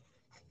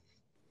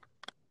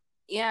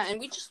 Yeah, and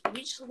we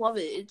just love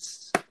it.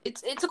 It's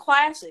a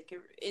classic.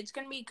 It's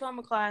gonna become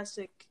a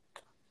classic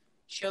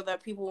show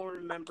that people will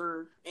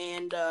remember,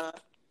 and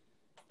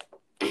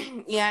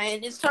yeah,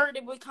 and it started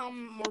to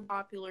become more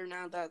popular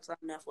now that it's on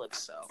Netflix.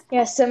 So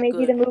Yeah, so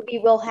maybe the good. movie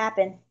will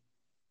happen.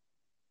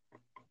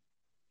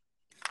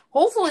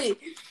 Hopefully,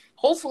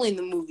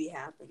 the movie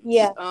happens.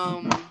 Yeah.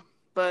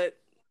 But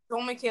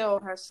Joel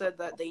McHale has said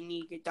that they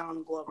need to get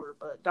Donald Glover,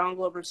 but Donald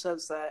Glover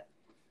says that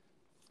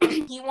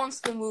he wants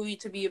the movie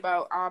to be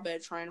about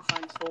Abed trying to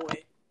find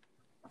Troy.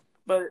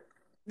 But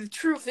the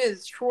truth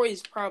is, Troy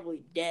is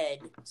probably dead.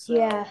 So,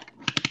 Yeah.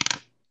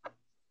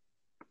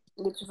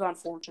 which is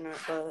unfortunate,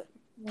 but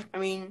I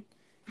mean,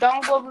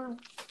 Donald Glover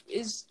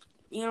is,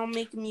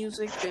 making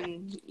music,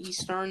 and he's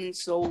starring in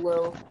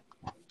Solo,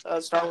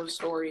 Star Wars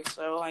Story,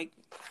 so I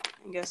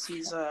guess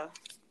he's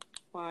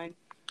fine.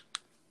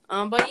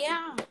 But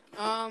yeah,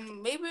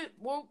 maybe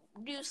we'll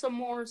do some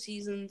more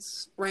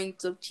seasons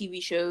ranked of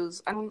TV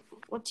shows.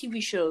 What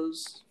TV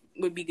shows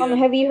would be good?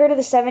 Have you heard of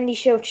the '70s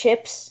show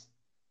Chips?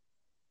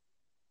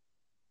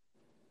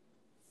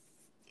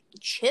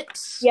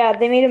 Chips? Yeah,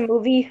 they made a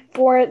movie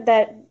for it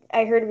that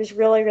I heard was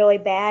really, really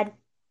bad.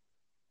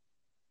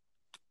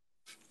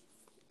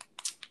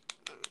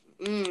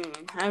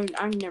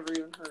 I've never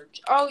even heard.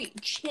 Oh,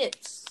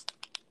 Chips.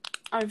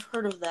 I've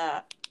heard of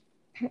that.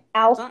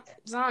 Alf.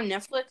 Is that on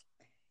Netflix?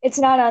 It's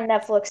not on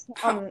Netflix.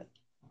 Huh.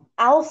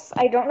 Alf.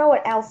 I don't know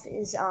what Alf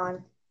is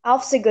on.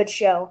 Alf's a good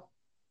show.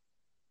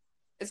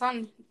 It's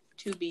on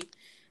Tubi.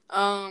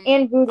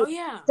 And Voodoo. Oh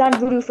yeah. It's on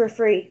Voodoo for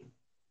free.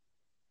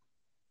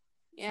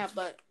 Yeah,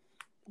 but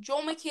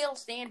Joel McHale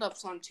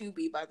stand-up's on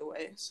Tubi, by the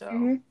way. So,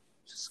 Mm-hmm.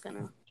 just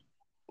gonna...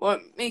 Well,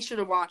 make sure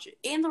to watch it.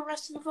 And the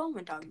Arrested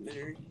Development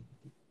documentary.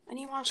 I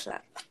need to watch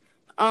that.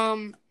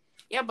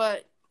 Yeah,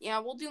 but... Yeah,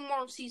 we'll do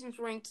more seasons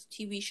ranked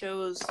TV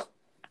shows.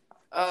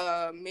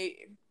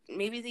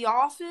 Maybe The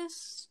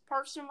Office,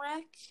 Parks and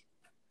Rec.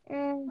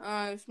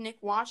 If Nick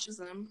watches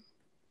them.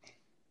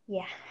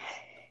 Yeah.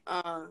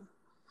 Are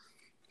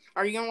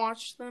you gonna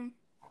watch them?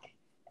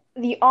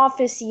 The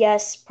Office,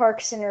 yes.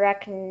 Parks and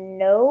Rec,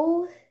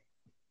 no.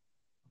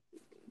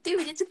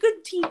 Dude, it's a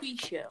good TV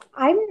show.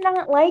 I'm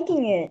not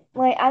liking it.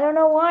 Like, I don't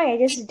know why. I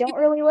just don't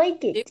really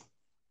like it.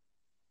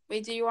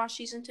 Wait, did you watch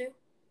season 2?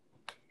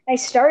 I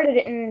started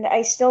it and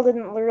I still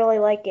didn't really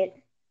like it.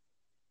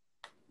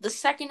 The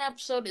second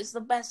episode is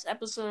the best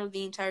episode of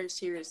the entire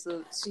series.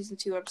 The season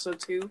 2, episode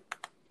 2.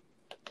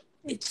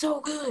 It's so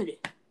good.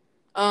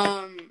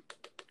 Oh,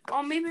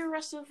 maybe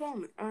Arrested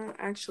Development.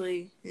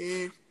 Actually,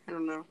 I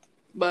don't know.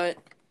 But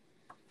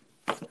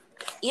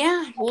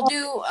yeah, we'll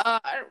do.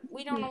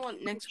 We don't know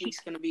what next week's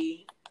gonna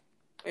be.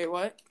 Wait,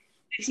 what?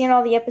 I've seen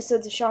all the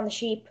episodes of Shaun the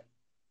Sheep.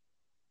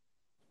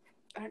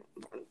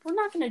 We're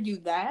not gonna do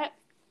that.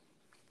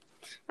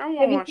 I don't want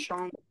Have to you watch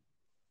Shaun.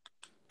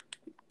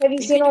 have you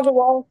We seen could all do. the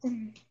Wallace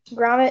and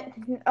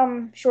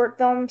Gromit short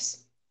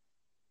films?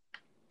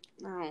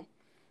 No.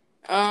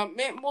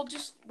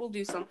 We'll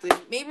do something.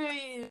 Maybe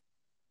I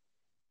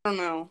don't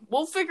know.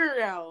 We'll figure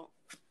it out.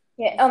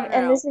 Yeah, We'll figure it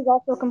and out. this is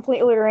also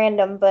completely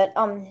random, but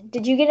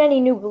did you get any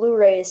new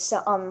Blu-rays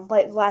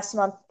like last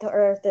month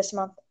or this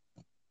month?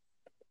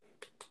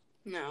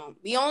 No.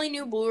 The only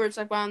new Blu-rays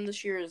I found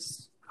this year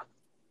is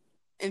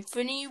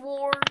Infinity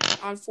War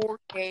on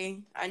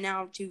 4K. I now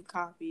have 2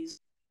 copies.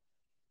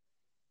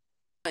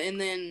 And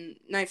then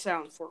Knives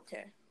Out in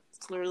 4K.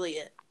 That's literally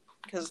it.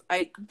 Because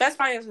Best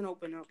Buy hasn't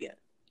opened up yet.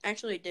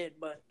 Actually, it did,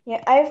 but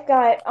Yeah, I've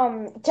got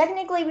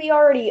technically we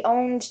already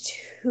owned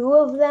two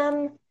of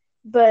them,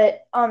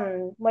 but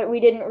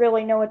we didn't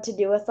really know what to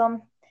do with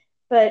them.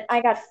 But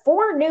I got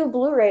four new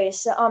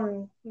Blu-rays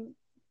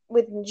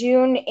with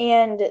June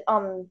and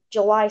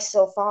July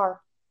so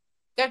far.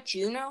 got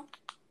Juno.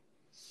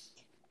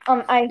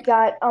 I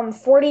got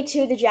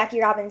 42, the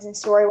Jackie Robinson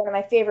story, one of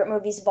my favorite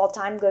movies of all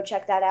time. Go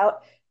check that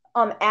out.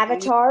 We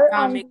Avatar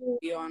gotta make a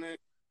video on it.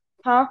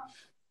 huh?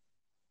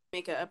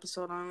 Make an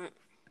episode on it.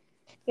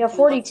 Yeah, We love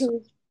 42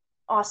 is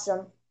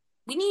awesome.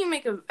 We need to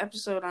make an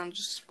episode on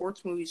just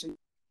sports movies.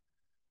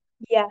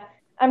 Yeah,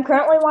 I'm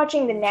currently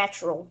watching The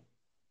Natural.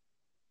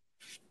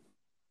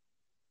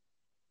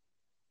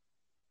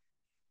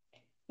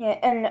 Yeah,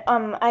 and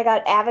I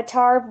got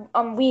Avatar.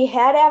 We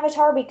had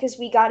Avatar because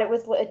we got it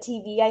with a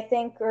TV, I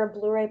think, or a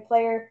Blu-ray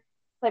player,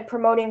 like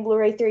promoting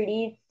Blu-ray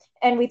 3D.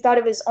 And we thought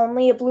it was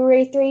only a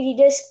Blu-ray 3D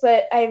disc,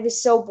 but I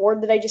was so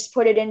bored that I just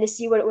put it in to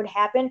see what it would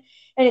happen,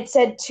 and it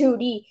said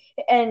 2D.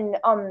 And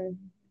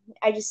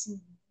I just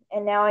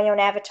and now I own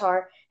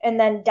Avatar, and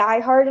then Die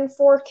Hard in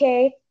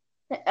 4K,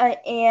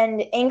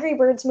 and Angry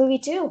Birds movie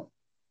too.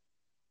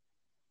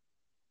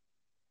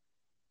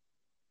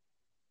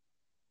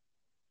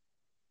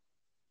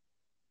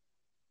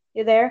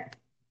 You there?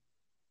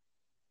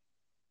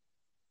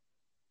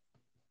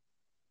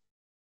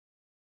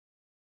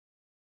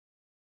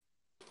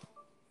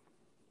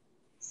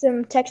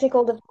 some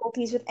technical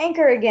difficulties with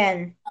Anchor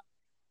again.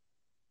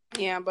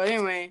 Yeah, but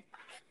anyway,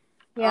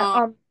 Yeah,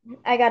 um,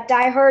 I got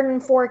Die Hard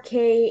in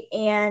 4K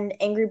and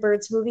Angry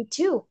Birds movie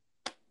 2.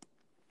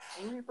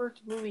 Angry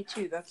Birds movie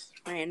 2. That's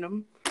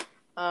random.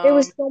 It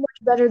was Um, so much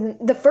better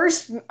than the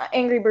first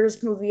Angry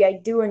Birds movie. I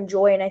do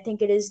enjoy, and I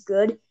think it is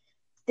good.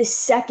 The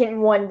second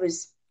one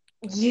was,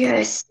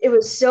 yes, it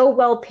was so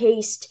well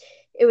paced.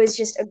 It was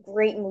just a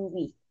great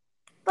movie.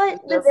 is But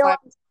it the a 5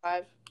 villains, out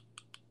of 5?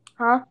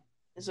 huh?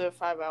 Is it a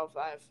 5 out of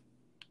 5?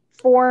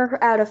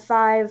 4 out of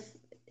 5.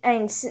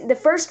 And the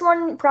first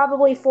one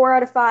probably 4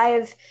 out of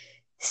 5.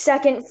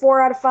 Second,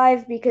 4 out of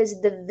 5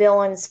 because the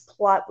villain's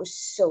plot was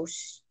so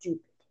stupid.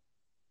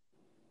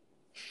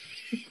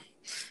 Do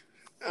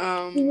you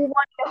Um,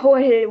 want to know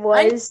what it I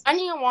was? I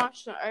need to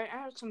watch. I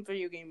have some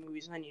video game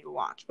movies I need to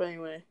watch. But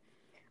anyway,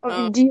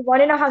 Do you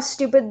want to know how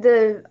stupid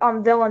the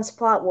villain's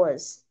plot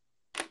was?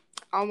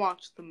 I'll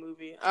watch the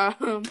movie.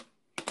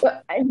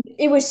 But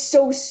it was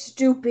so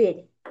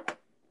stupid.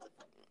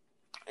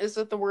 Is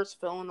it the worst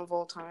villain of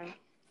all time?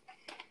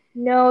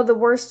 No, the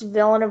worst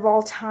villain of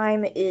all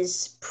time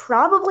is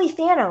probably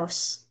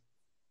Thanos.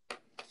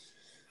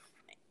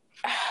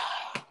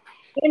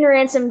 And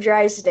Ransom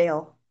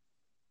Drysdale.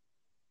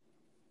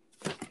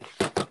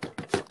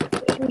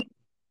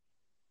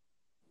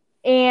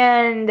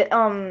 And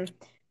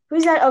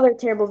who's that other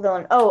terrible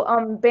villain?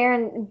 Oh,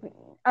 Baron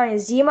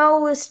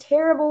Zemo was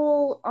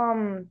terrible.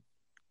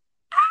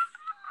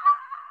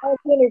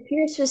 Alexander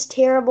Pierce was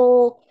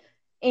terrible,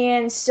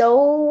 and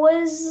so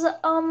was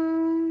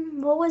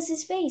what was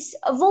his face?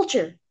 A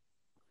Vulture.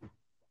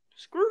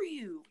 Screw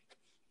you.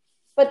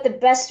 But the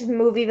best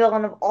movie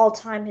villain of all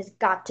time has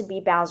got to be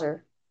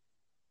Bowser.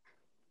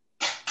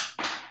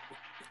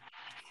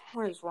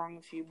 What is wrong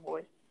with you,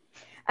 boy?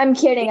 I'm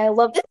kidding. I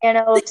love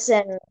Thanos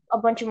and a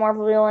bunch of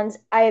Marvel villains.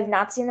 I have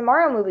not seen the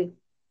Mario movie.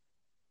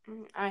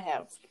 I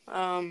have.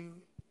 And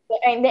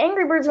the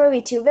Angry Birds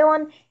movie 2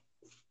 villain,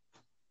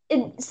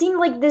 it seemed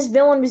like this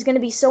villain was going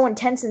to be so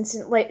intense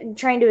and like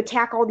trying to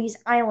attack all these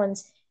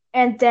islands,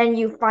 and then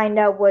you find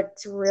out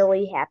what's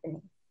really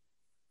happening.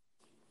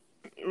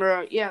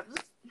 Yeah.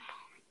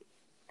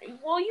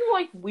 Well, you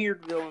like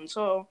weird villains,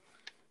 so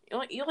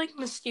you like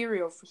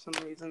Mysterio for some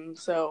reason.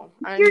 So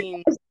I mean,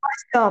 Mysterio is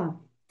awesome.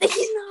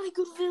 he's not a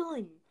good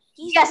villain.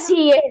 Yes,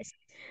 he is.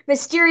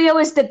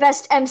 Mysterio is the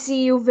best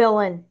MCU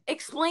villain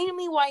Explain to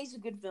me why he's a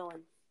good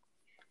villain.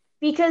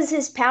 because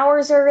his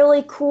powers are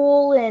really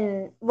cool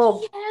and He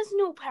well, has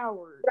no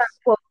powers.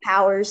 quote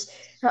powers.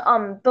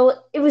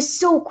 But it was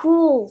so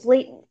cool,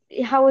 like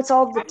how it's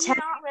all the Have you tech.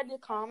 not read the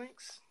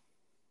comics?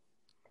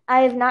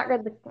 I have not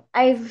read the.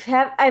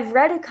 I've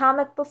read a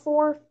comic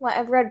before. Well,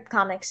 I've read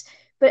comics,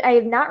 but I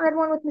have not read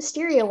one with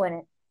Mysterio in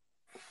it.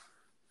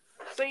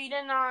 So you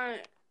did not.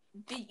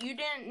 You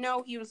didn't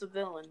know he was a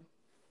villain.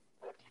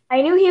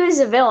 I knew he was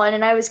a villain,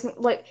 and I was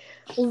like,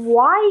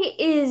 why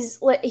is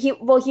like he?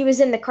 Well, he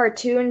was in the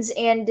cartoons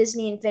and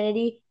Disney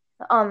Infinity.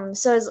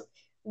 So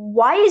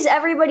why is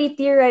everybody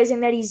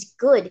theorizing that he's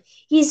good?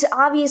 He's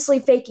obviously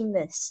faking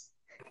this.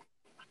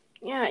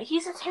 Yeah,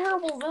 he's a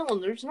terrible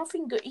villain. There's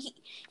nothing good.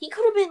 He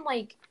could have been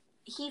like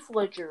Heath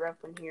Ledger up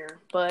in here,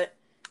 but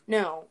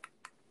no.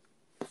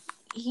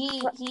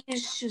 He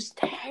is just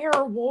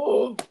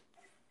terrible.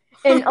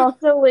 And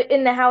also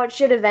in the how it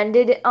should have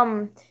ended,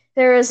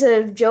 there was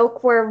a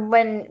joke where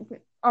when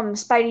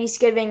Spidey's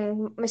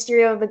giving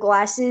Mysterio the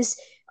glasses,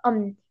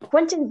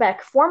 Quentin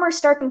Beck, former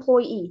Stark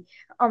employee,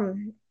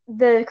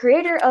 the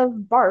creator of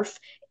Barf,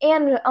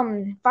 and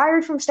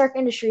fired from Stark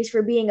Industries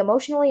for being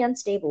emotionally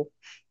unstable.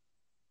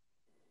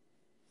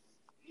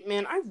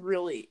 Man,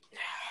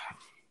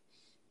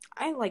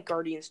 I like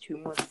Guardians 2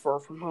 more than Far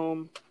From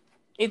Home.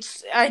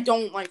 I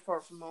don't like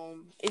Far From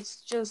Home. It's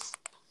just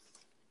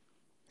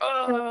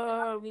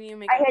we need to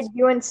make I had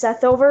you and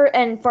Seth over,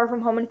 and Far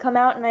From Home had come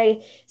out, and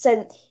I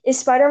said, "Is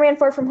Spider-Man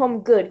Far From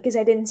Home good?" Because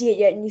I didn't see it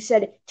yet, and you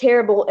said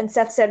terrible, and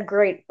Seth said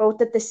great,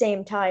 both at the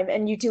same time,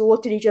 and you two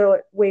looked at each other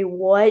like, "Wait,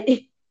 what?"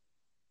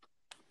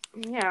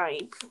 Yeah,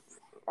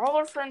 all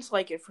our friends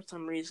like it for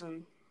some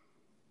reason.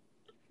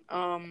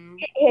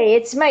 Hey,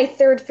 it's my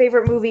third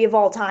favorite movie of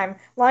all time.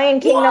 Lion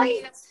King number.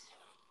 What?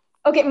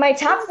 Okay, my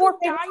top More four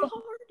than Die favorite movies: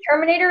 Hard?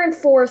 Terminator in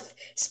fourth,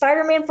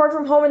 Spider-Man Far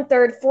From Home in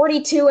third,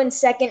 42 in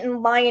second,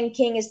 and Lion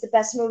King is the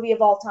best movie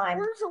of all time.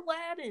 Where's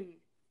Aladdin?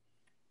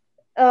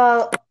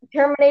 Uh,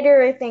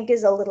 Terminator, I think,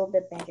 is a little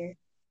bit better.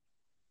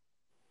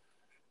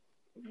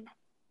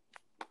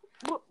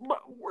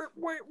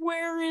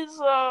 Where is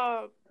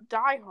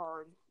Die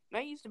Hard?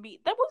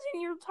 That was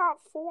in your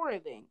top 4, I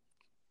think.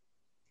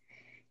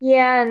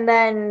 Yeah, and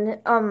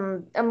then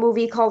a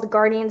movie called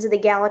Guardians of the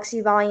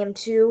Galaxy Volume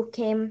 2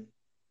 came.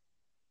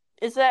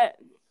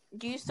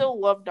 Do you still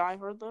love Die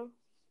Hard though?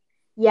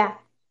 Yeah.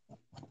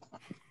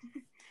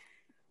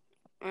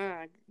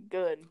 Ah,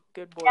 good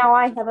boy. Now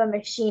I have a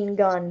machine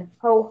gun.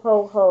 Ho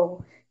ho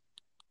ho.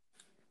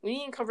 We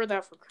need to cover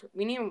that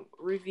we need to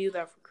review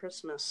that for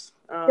Christmas.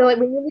 So like,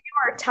 we need to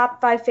do our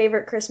top 5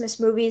 favorite Christmas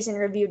movies and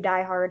review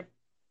Die Hard.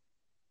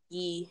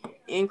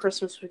 And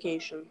Christmas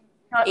Vacation.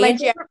 My And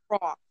Jack favorite,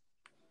 Frost.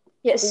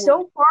 Yeah, Totally.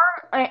 so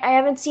far, I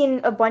haven't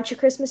seen a bunch of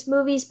Christmas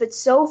movies, but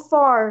so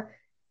far,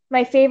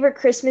 my favorite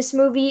Christmas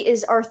movie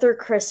is Arthur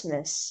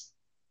Christmas.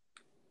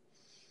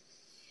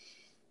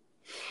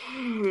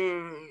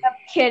 Hmm.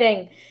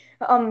 Kidding.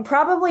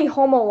 Probably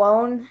Home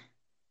Alone.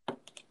 I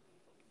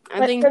But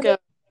for think the I,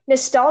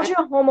 nostalgia,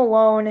 Home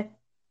Alone.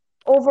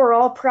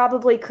 Overall,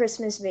 probably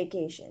Christmas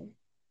Vacation.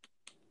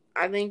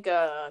 I think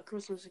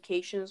Christmas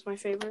Vacation is my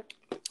favorite.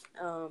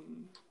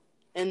 Um,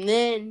 and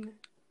then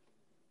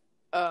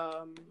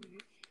um,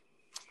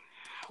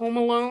 Home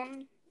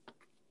Alone.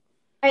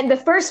 And the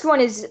first one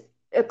is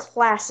a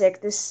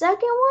classic. The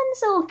second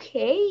one's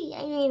okay.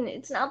 I mean,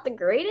 it's not the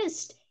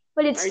greatest,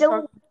 but it's Are you still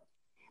talking?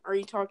 Are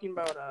you talking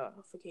about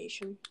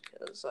Vacation?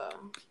 Because no,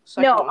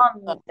 second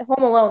one.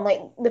 Home Alone.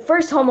 Like the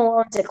first Home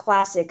Alone's a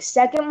classic.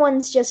 Second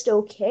one's just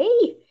okay.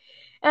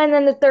 And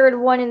then the third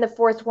one and the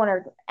fourth one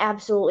are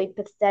absolutely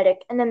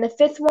pathetic. And then the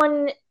fifth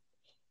one,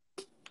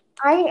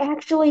 I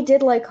actually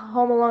did like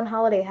Home Alone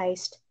Holiday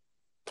Heist.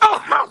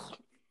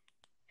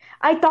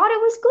 I thought it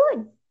was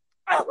good.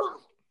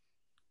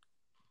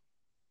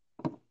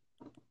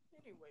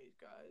 Anyways,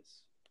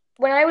 guys.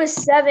 When I was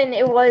 7,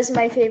 it was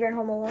my favorite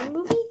Home Alone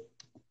movie.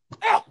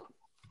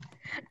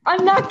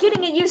 I'm not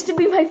kidding. It used to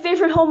be my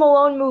favorite Home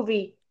Alone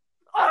movie.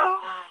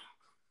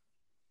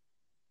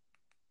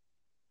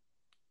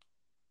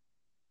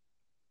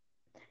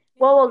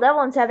 Well, Anyway,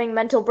 Devlin's having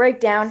mental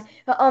breakdown.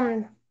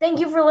 Thank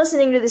you for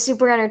listening to the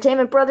Super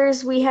Entertainment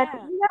Brothers. yeah, We had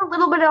a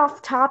little bit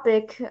off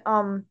topic.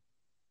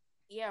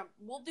 yeah,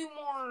 we'll do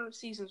more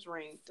seasons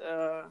ranked.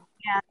 Yeah,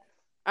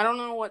 I don't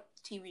know what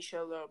TV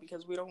show though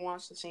because we don't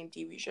watch the same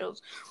TV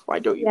shows. Why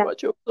don't you yeah.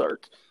 watch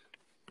Ozark?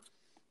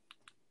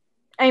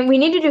 And we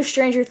need to do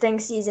Stranger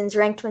Things seasons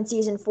ranked when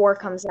season 4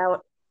 comes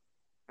out.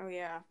 Oh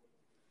yeah.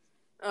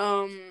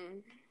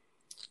 Um.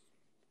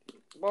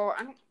 Well,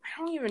 I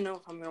don't even know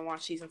if I'm gonna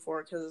watch season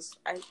 4 because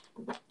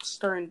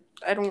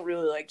I don't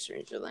really like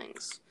Stranger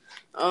Things.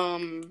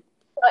 Um.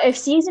 If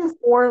season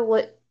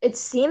 4, it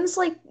seems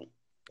like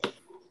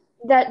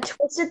that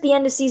twist at the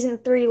end of season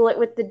 3 lit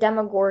with the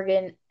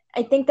Demogorgon.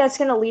 I think that's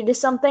going to lead to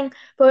something.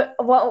 But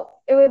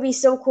well, it would be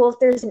so cool if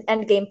there's an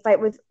endgame fight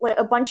with like,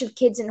 a bunch of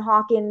kids in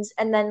Hawkins,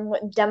 and then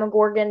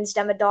Demogorgons,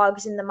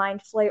 Demodogs, and the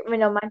Mind Flayer. I mean,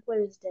 no, Mind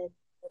Flayer's dead.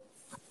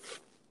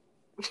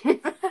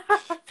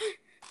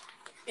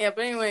 Yeah,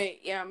 but anyway,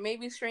 yeah,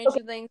 maybe Okay,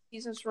 Stranger Things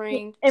seasons and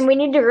ranked. we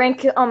need to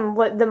rank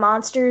what the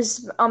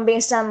monsters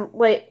based on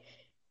what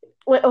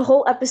a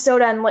whole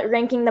episode on like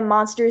ranking the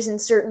monsters in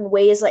certain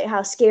ways, like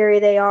how scary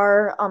they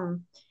are,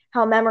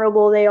 how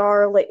memorable they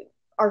are, like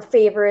our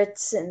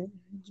favorites and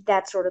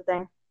that sort of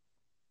thing.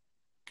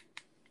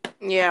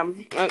 Yeah,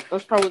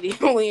 that's probably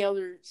the only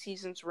other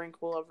seasons rank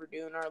we'll ever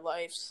do in our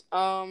lives.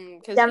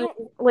 Because Dem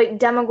like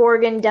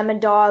Demogorgon,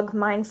 Demodog,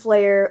 Mind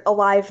Flayer,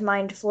 Alive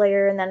Mind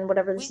Flayer, and then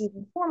whatever the we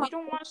season 4 we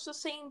don't watch the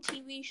same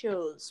TV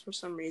shows for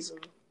some reason.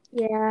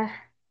 Yeah.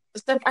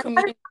 Except I'm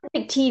not community. a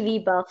big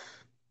TV buff.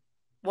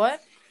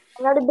 What?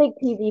 I'm not a big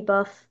TV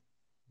buff.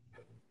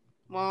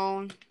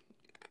 Well,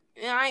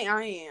 yeah,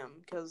 I am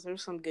because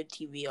there's some good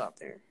TV out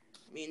there.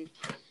 I mean,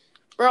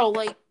 bro,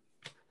 like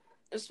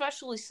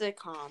especially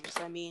sitcoms.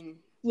 I mean,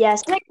 Yeah,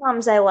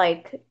 sitcoms I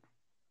like.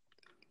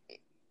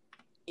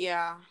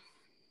 yeah,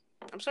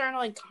 I'm starting to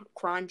like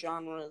crime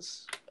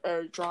genres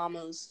or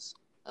dramas.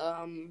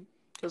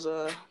 Because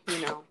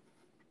you know,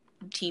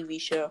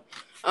 TV show.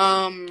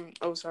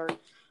 Oh, sorry.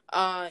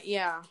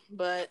 Yeah,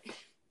 but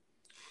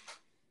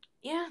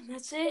yeah,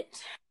 that's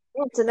it.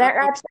 Yeah, so that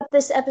wraps up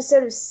this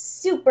episode of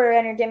Super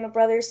Entertainment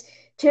Brothers.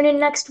 Tune in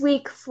next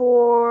week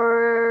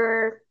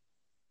for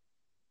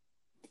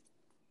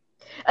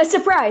a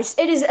surprise.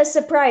 It is a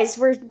surprise.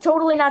 We're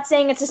totally not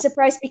saying it's a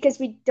surprise because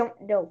we don't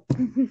know.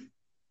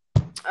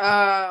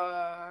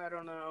 I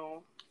don't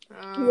know.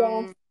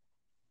 Yeah.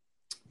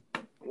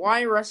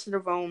 Why Arrested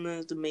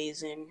Development is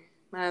amazing.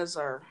 That is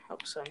our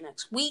episode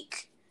next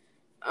week.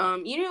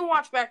 You didn't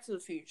watch Back to the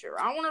Future.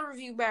 I want to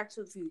review Back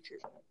to the Future.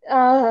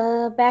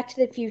 Back to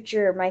the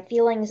Future. My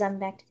feelings on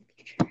Back to the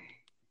Future.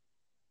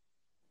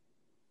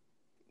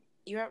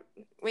 You have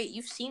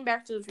you've seen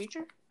Back to the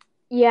Future?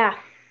 Yeah.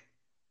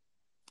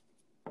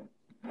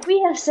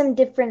 We have some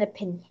different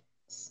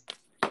opinions.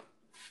 Oh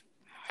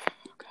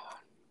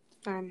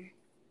God.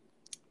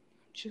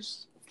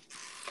 Just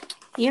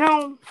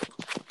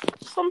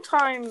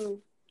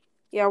sometime.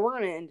 Yeah, we're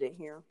gonna end it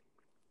here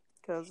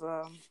because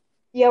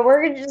Yeah,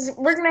 we're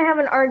gonna have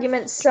an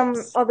argument some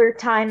other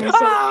time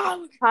instead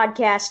of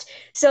podcast.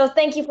 So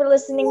thank you for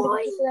listening to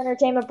the Super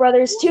Entertainment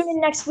Brothers. Tune in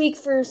next week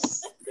for A three.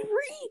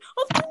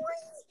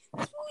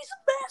 This movie's a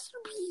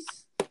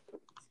masterpiece.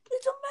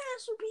 It's a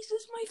masterpiece.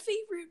 It's my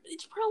favorite.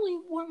 It's probably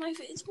one of my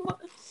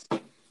favorites.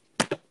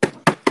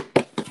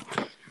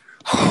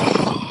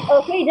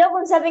 Okay,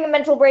 Devlin's having a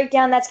mental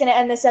breakdown. That's gonna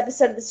end this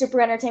episode of the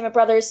Super Entertainment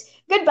Brothers.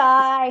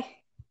 Goodbye.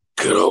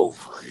 Get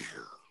over here.